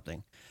chip or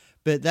something,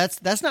 but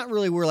that's not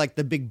really where like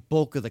the big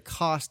bulk of the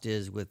cost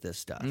is with this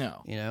stuff.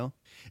 No,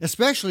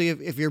 especially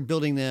if you're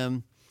building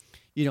them,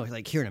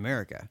 like here in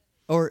America.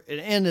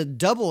 And a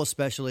double,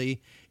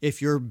 especially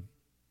if you're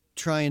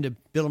trying to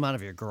build them out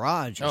of your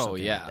garage or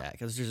something like that.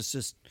 Because there's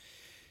just,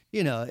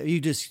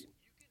 you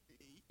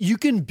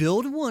can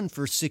build one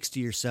for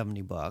 60 or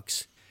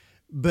 $70,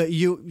 but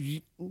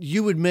you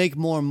would make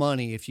more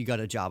money if you got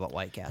a job at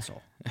White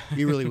Castle.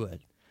 You really would.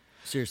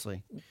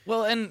 Seriously.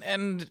 Well,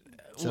 and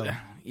So-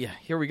 yeah,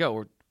 here we go.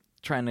 We're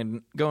trying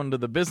to go into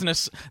the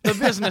business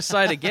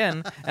side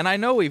again, and I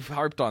know we've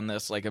harped on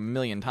this like a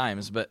million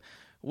times, but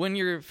when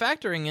you're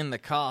factoring in the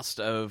cost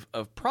of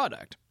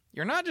product,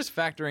 you're not just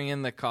factoring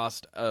in the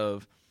cost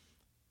of,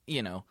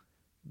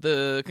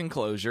 the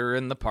enclosure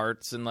and the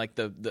parts and like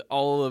the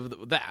all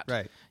of that.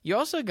 Right. You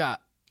also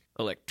got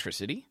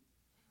electricity.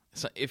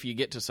 So if you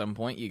get to some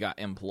point, you got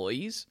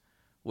employees,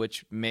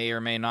 which may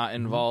or may not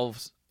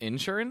involve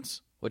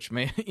insurance, which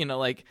may,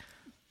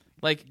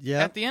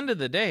 Yeah. at the end of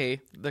the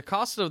day, the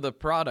cost of the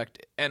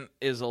product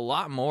is a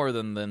lot more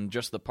than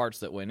just the parts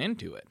that went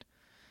into it.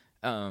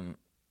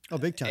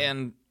 Big time.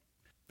 And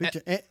Big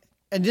time.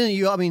 And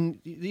then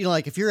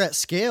like if you're at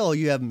scale,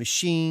 you have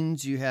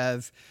machines, you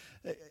have,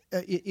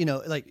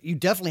 like you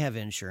definitely have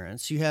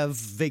insurance, you have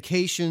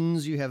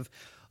vacations, you have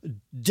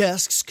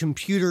desks,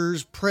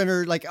 computers,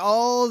 printer, like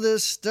all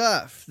this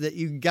stuff that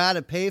you got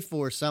to pay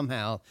for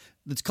somehow.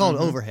 That's called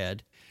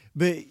overhead.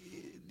 But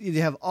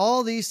you have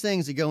all these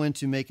things that go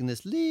into making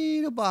this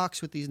little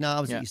box with these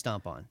knobs that you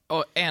stomp on.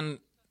 and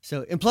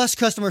Plus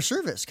customer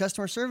service.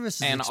 Customer service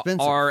is And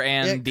expensive.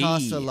 R&D. It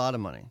costs a lot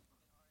of money.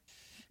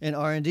 And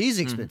R&D is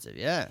expensive.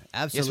 Yeah,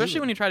 absolutely. especially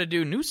when you try to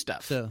do new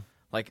stuff. So-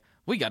 like,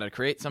 we got to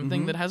create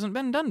something that hasn't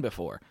been done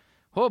before.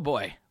 Oh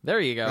boy, there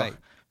you go. Right.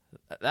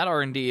 That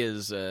R&D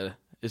is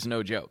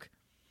no joke.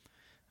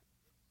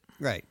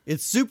 Right.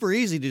 It's super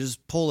easy to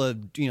just pull a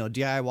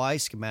DIY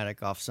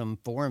schematic off some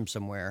forum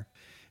somewhere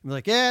and be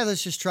like, yeah,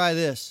 let's just try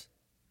this.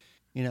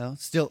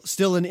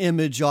 Still an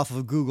image off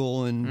of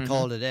Google and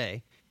call it a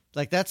day.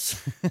 Like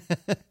that's,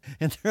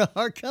 and there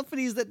are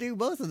companies that do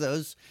both of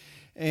those,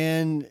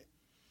 and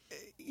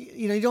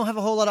you don't have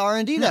a whole lot of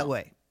R&D that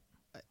way.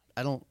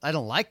 I don't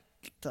like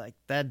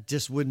that.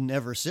 Just wouldn't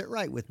ever sit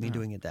right with me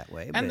doing it that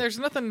way. And but- there's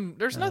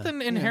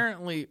nothing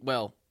inherently.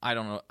 Well, I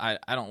don't know. I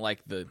don't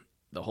like the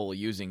whole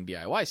using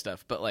DIY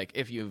stuff. But like,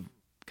 if you've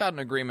got an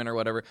agreement or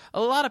whatever,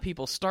 a lot of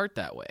people start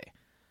that way,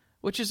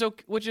 which is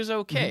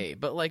okay.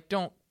 But like,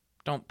 don't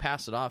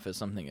pass it off as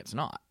something it's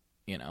not.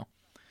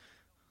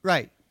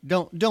 Right.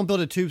 Don't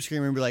build a tube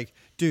screamer and be like,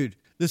 dude,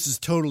 this is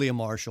totally a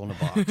Marshall in a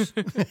box.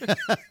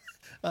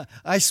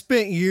 I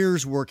spent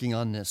years working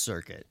on this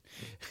circuit.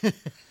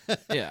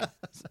 Yeah.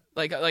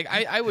 Like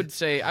I would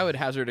say, I would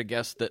hazard a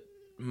guess that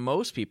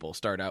most people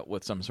start out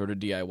with some sort of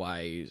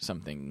DIY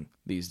something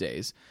these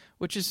days,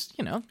 which is,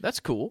 that's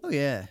cool. Oh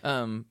yeah.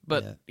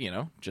 But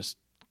just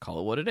call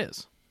it what it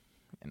is,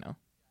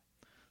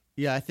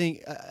 Yeah, I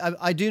think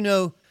I do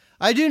know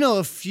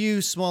a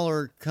few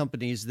smaller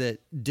companies that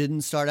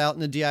didn't start out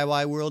in the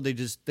DIY world.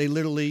 They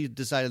literally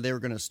decided they were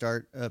going to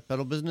start a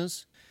pedal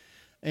business.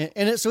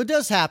 So it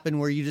does happen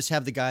where you just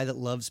have the guy that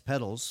loves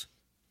pedals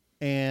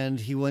and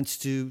he wants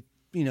to,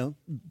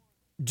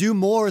 do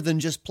more than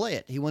just play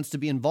it. He wants to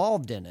be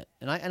involved in it.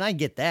 And I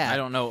get that. I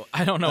don't know.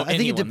 I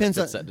think it depends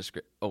that on that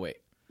description. Oh wait.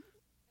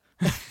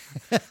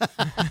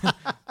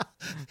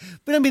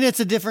 But it's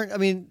a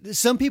different,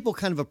 some people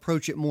kind of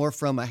approach it more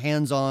from a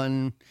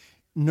hands-on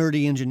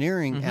nerdy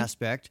engineering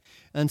aspect.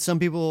 And some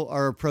people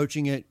are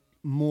approaching it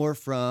more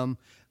from,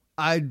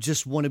 I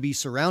just want to be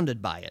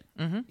surrounded by it,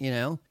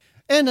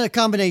 and a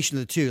combination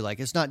of the two. Like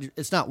it's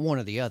not one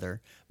or the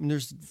other.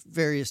 There's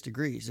various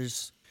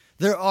degrees.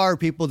 There are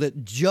people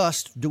that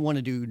just want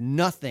to do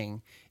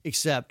nothing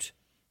except,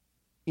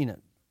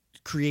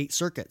 create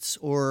circuits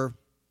or,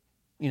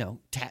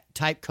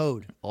 type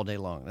code all day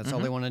long. That's all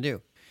they want to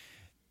do.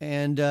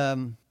 And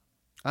I'm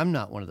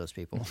not one of those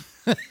people.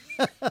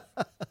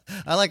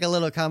 I like a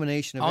little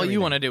combination of All everything.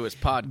 you want to do is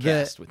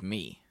podcast with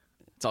me.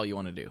 That's all you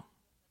want to do.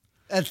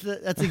 That's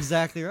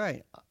exactly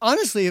right.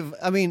 Honestly,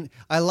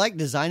 I like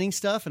designing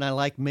stuff and I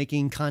like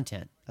making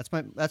content.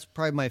 That's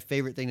probably my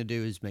favorite thing to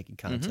do is making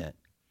content.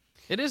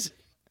 It is.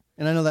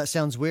 And I know that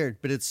sounds weird,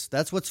 but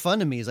that's what's fun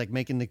to me is like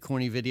making the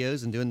corny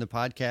videos and doing the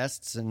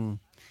podcasts. And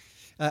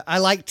I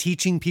like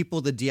teaching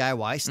people the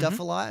DIY stuff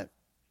a lot.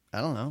 I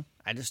don't know.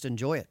 I just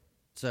enjoy it.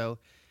 So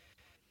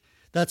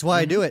that's why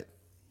I do it.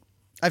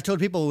 I've told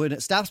people when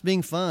it stops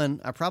being fun,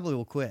 I probably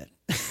will quit.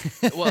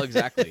 Well,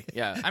 exactly.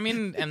 Yeah.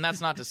 And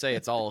that's not to say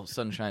it's all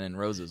sunshine and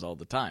roses all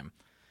the time.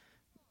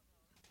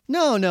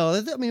 No.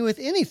 With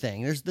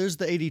anything, there's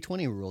the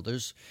 80-20 rule.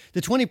 There's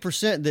the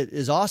 20% that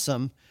is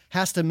awesome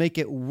has to make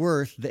it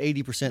worth the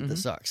 80% that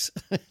sucks.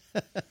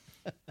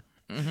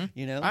 I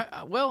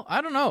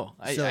don't know.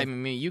 So-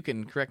 You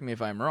can correct me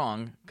if I'm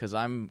wrong, because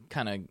I'm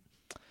kind of,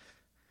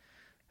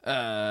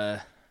 I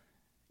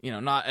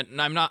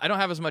don't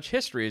have as much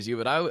history as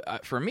you,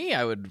 but for me,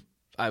 I would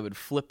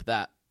flip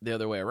that the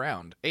other way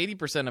around.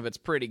 80% of it's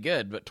pretty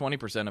good, but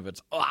 20% of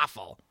it's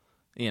awful.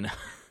 I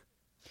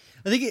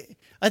think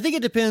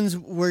it depends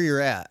where you're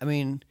at. At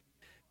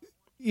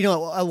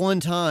one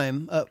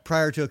time,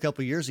 prior to a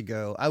couple of years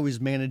ago, I was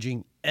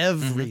managing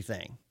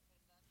everything,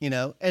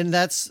 and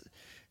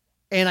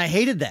And I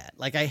hated that.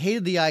 Like, I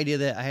hated the idea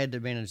that I had to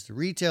manage the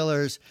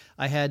retailers.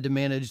 I had to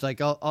manage like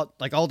all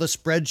the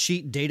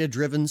spreadsheet data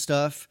driven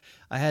stuff.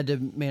 I had to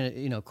manage,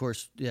 you know, of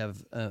course, you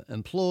have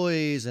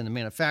employees and the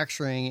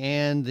manufacturing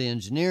and the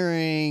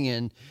engineering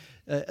and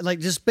like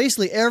just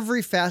basically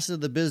every facet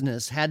of the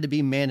business had to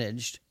be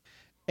managed.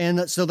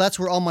 And so that's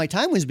where all my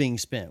time was being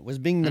spent, was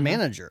being the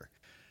manager.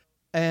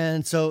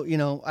 And so, you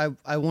know,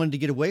 I wanted to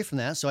get away from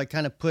that. So I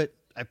kind of put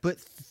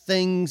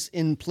things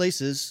in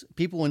places,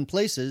 people in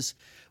places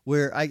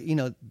where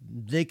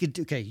they could,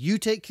 okay, you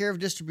take care of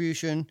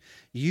distribution,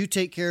 you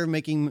take care of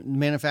making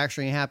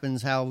manufacturing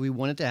happens how we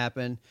want it to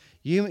happen.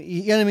 You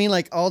know what I mean?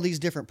 Like all these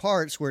different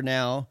parts where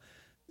now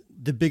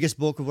the biggest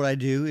bulk of what I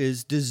do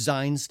is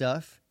design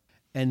stuff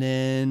and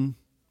then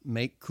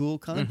make cool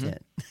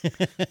content.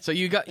 So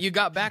you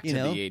got back to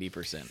the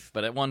 80%,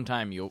 but at one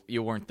time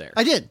you weren't there.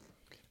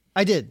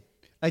 I did.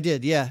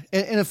 Yeah.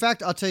 And in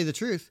fact, I'll tell you the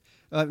truth.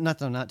 Not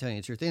that I'm not telling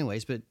you the truth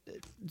anyways, but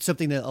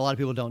something that a lot of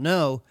people don't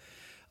know.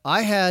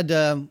 I had,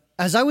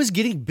 as I was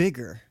getting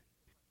bigger,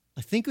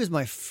 I think it was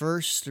my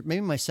first,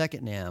 maybe my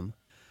second NAM,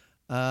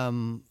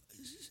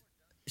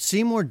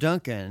 Seymour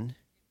Duncan,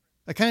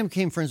 I kind of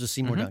became friends with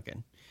Seymour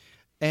Duncan.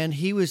 And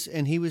he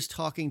was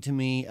talking to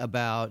me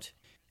about,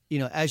 you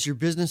know, as your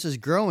business is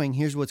growing,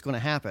 here's what's going to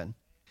happen.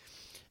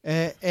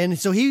 And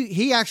so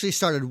he actually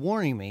started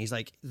warning me. He's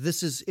like,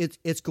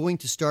 it's going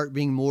to start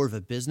being more of a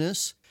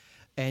business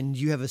and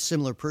you have a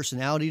similar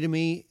personality to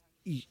me.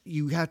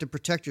 You have to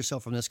protect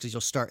yourself from this because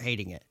you'll start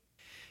hating it.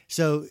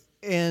 So,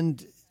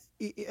 and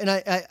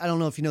I don't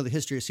know if you know the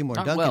history of Seymour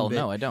Duncan. Well,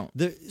 no, I don't.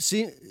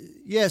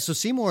 So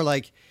Seymour,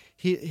 like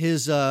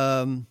his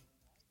wife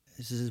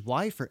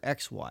or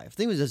ex-wife. I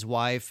think it was his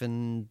wife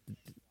and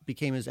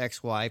became his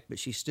ex-wife, but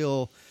she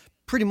still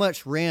pretty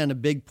much ran a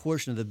big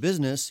portion of the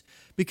business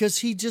because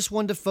he just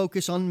wanted to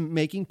focus on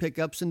making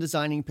pickups and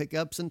designing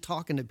pickups and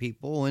talking to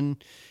people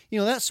and, you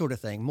know, that sort of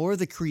thing, more of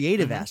the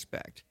creative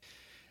aspect.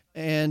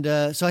 And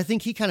so I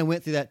think he kind of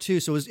went through that too.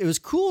 So it was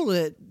cool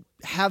to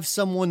have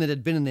someone that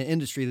had been in the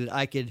industry that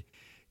I could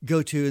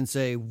go to and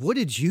say, what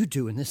did you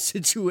do in this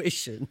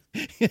situation?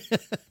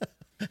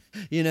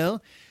 You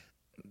know?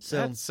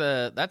 So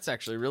that's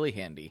actually really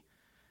handy.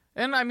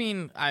 And I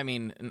mean,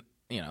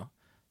 you know,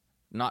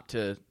 not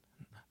to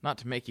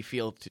make you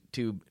feel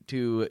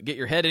to get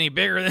your head any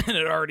bigger than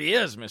it already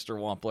is, Mr.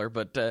 Wampler,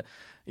 but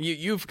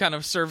you've kind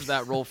of served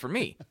that role for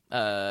me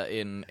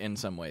in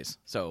some ways.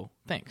 So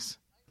thanks.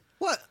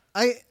 Well,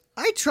 I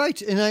try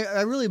to, and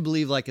I really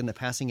believe like in the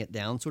passing it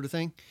down sort of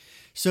thing.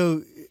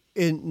 So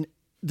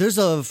there's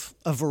a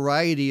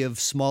variety of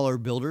smaller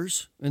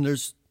builders, and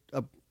there's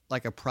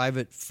like a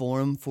private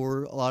forum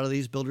for a lot of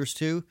these builders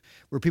too,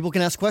 where people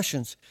can ask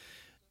questions.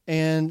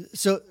 And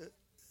so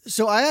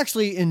I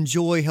actually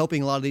enjoy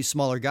helping a lot of these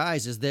smaller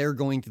guys as they're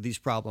going through these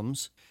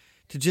problems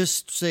to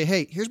just say,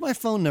 hey, here's my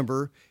phone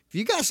number. If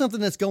you got something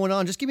that's going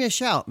on, just give me a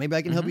shout. Maybe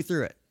I can help you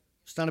through it.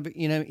 It's not a big,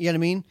 you know what I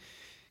mean?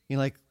 You're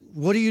like,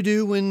 what do you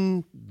do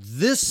when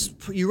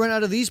you run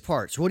out of these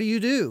parts? What do you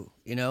do?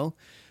 You know,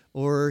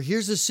 or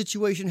here's this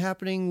situation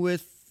happening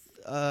with,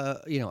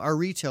 our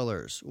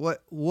retailers.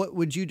 What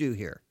would you do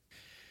here?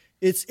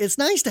 It's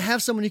nice to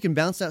have someone you can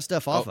bounce that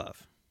stuff off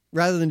of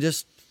rather than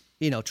just,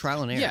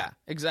 trial and error. Yeah,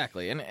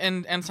 exactly.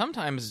 And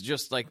sometimes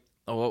just like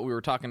what we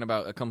were talking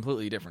about, a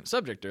completely different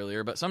subject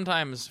earlier, but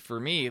sometimes for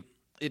me,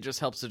 it just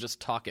helps to just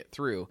talk it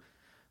through.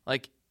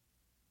 Like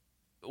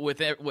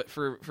with it,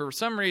 for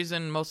some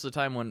reason, most of the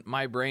time when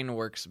my brain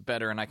works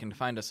better and I can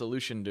find a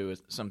solution to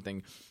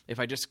something, if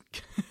I just,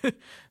 and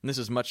this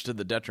is much to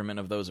the detriment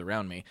of those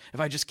around me, if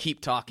I just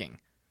keep talking,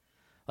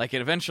 like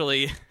it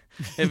eventually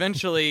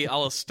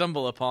I'll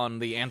stumble upon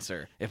the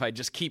answer if I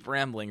just keep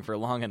rambling for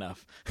long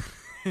enough.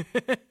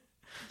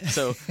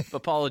 So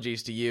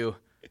apologies to you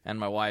and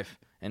my wife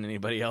and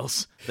anybody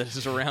else that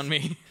is around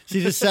me. So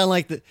you just sound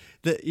like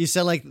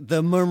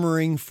the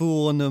murmuring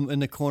fool in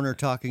the corner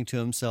talking to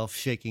himself,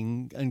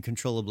 shaking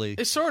uncontrollably.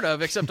 It's sort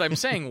of, except I'm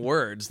saying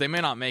words. They may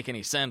not make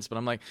any sense, but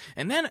I'm like,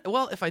 and then,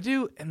 well, if I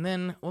do, and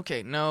then,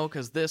 okay, no,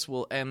 because this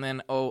will, and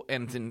then, oh,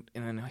 and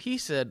then he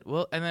said,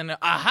 well, and then,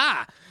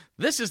 aha,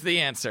 this is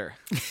the answer.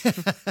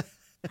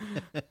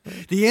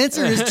 The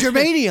answer is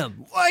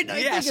germanium. Why did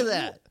I think of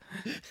that?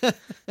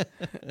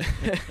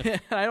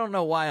 I don't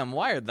know why I'm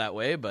wired that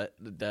way, but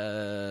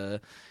I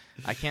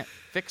can't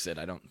fix it,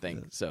 I don't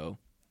think. So,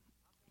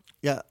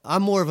 yeah,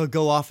 I'm more of a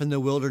go off in the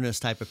wilderness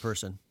type of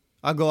person.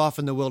 I'll go off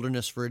in the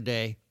wilderness for a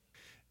day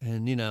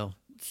and,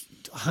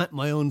 hunt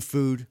my own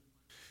food,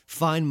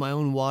 find my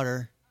own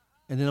water.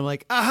 And then I'm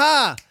like,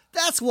 aha,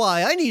 that's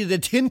why I needed a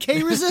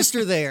 10K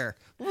resistor there.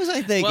 What was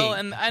I thinking? Well,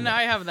 and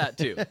I have that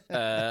too.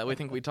 We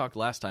think we talked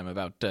last time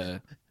about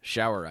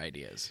shower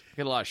ideas. I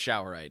get a lot of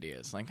shower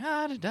ideas. Like,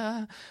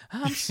 da-da-da,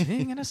 I'm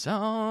singing a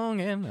song,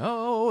 and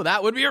oh,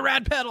 that would be a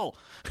rad pedal.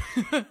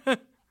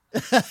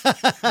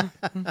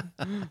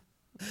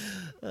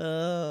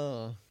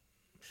 Oh,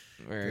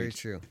 very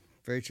true.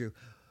 Very true.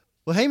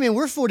 Well, hey, man,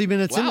 we're 40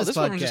 minutes in this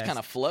podcast. One just kind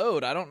of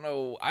flowed. I don't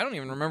know. I don't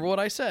even remember what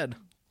I said.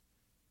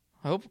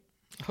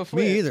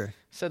 Hopefully Me either. I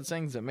said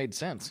things that made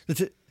sense.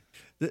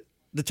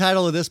 the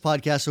title of this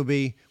podcast will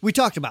be, We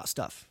Talked About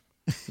Stuff.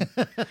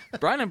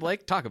 Brian and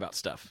Blake talk about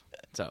stuff.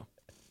 So.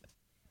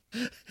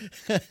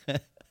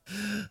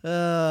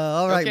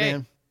 All right, Okay.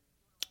 man.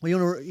 Well,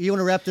 you want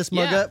to wrap this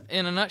mug up?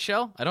 In a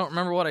nutshell, I don't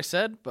remember what I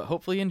said, but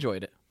hopefully you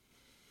enjoyed it.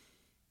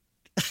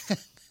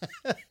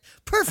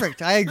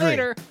 Perfect. I agree.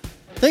 Later.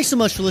 Thanks so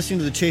much for listening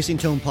to the Chasing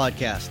Tone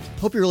podcast.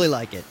 Hope you really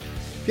like it.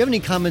 If you have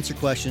any comments or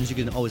questions, you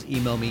can always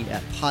email me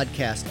at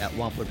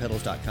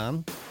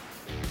podcast@wamplerpedals.com.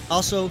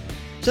 Also,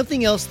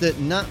 something else that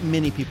not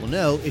many people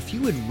know, if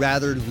you would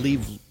rather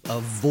leave a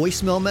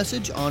voicemail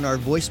message on our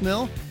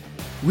voicemail,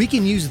 we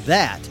can use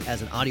that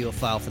as an audio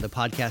file for the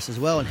podcast as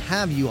well and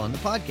have you on the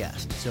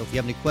podcast. So if you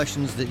have any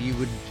questions that you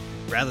would,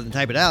 rather than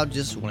type it out,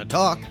 just want to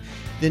talk,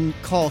 then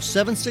call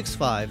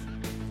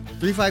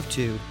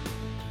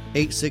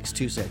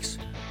 765-352-8626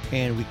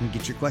 and we can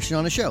get your question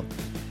on the show.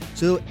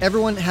 So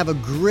everyone have a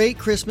great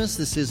Christmas.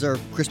 This is our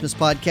Christmas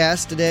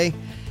podcast today.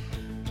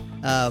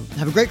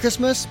 Have a great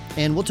Christmas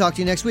and we'll talk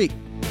to you next week.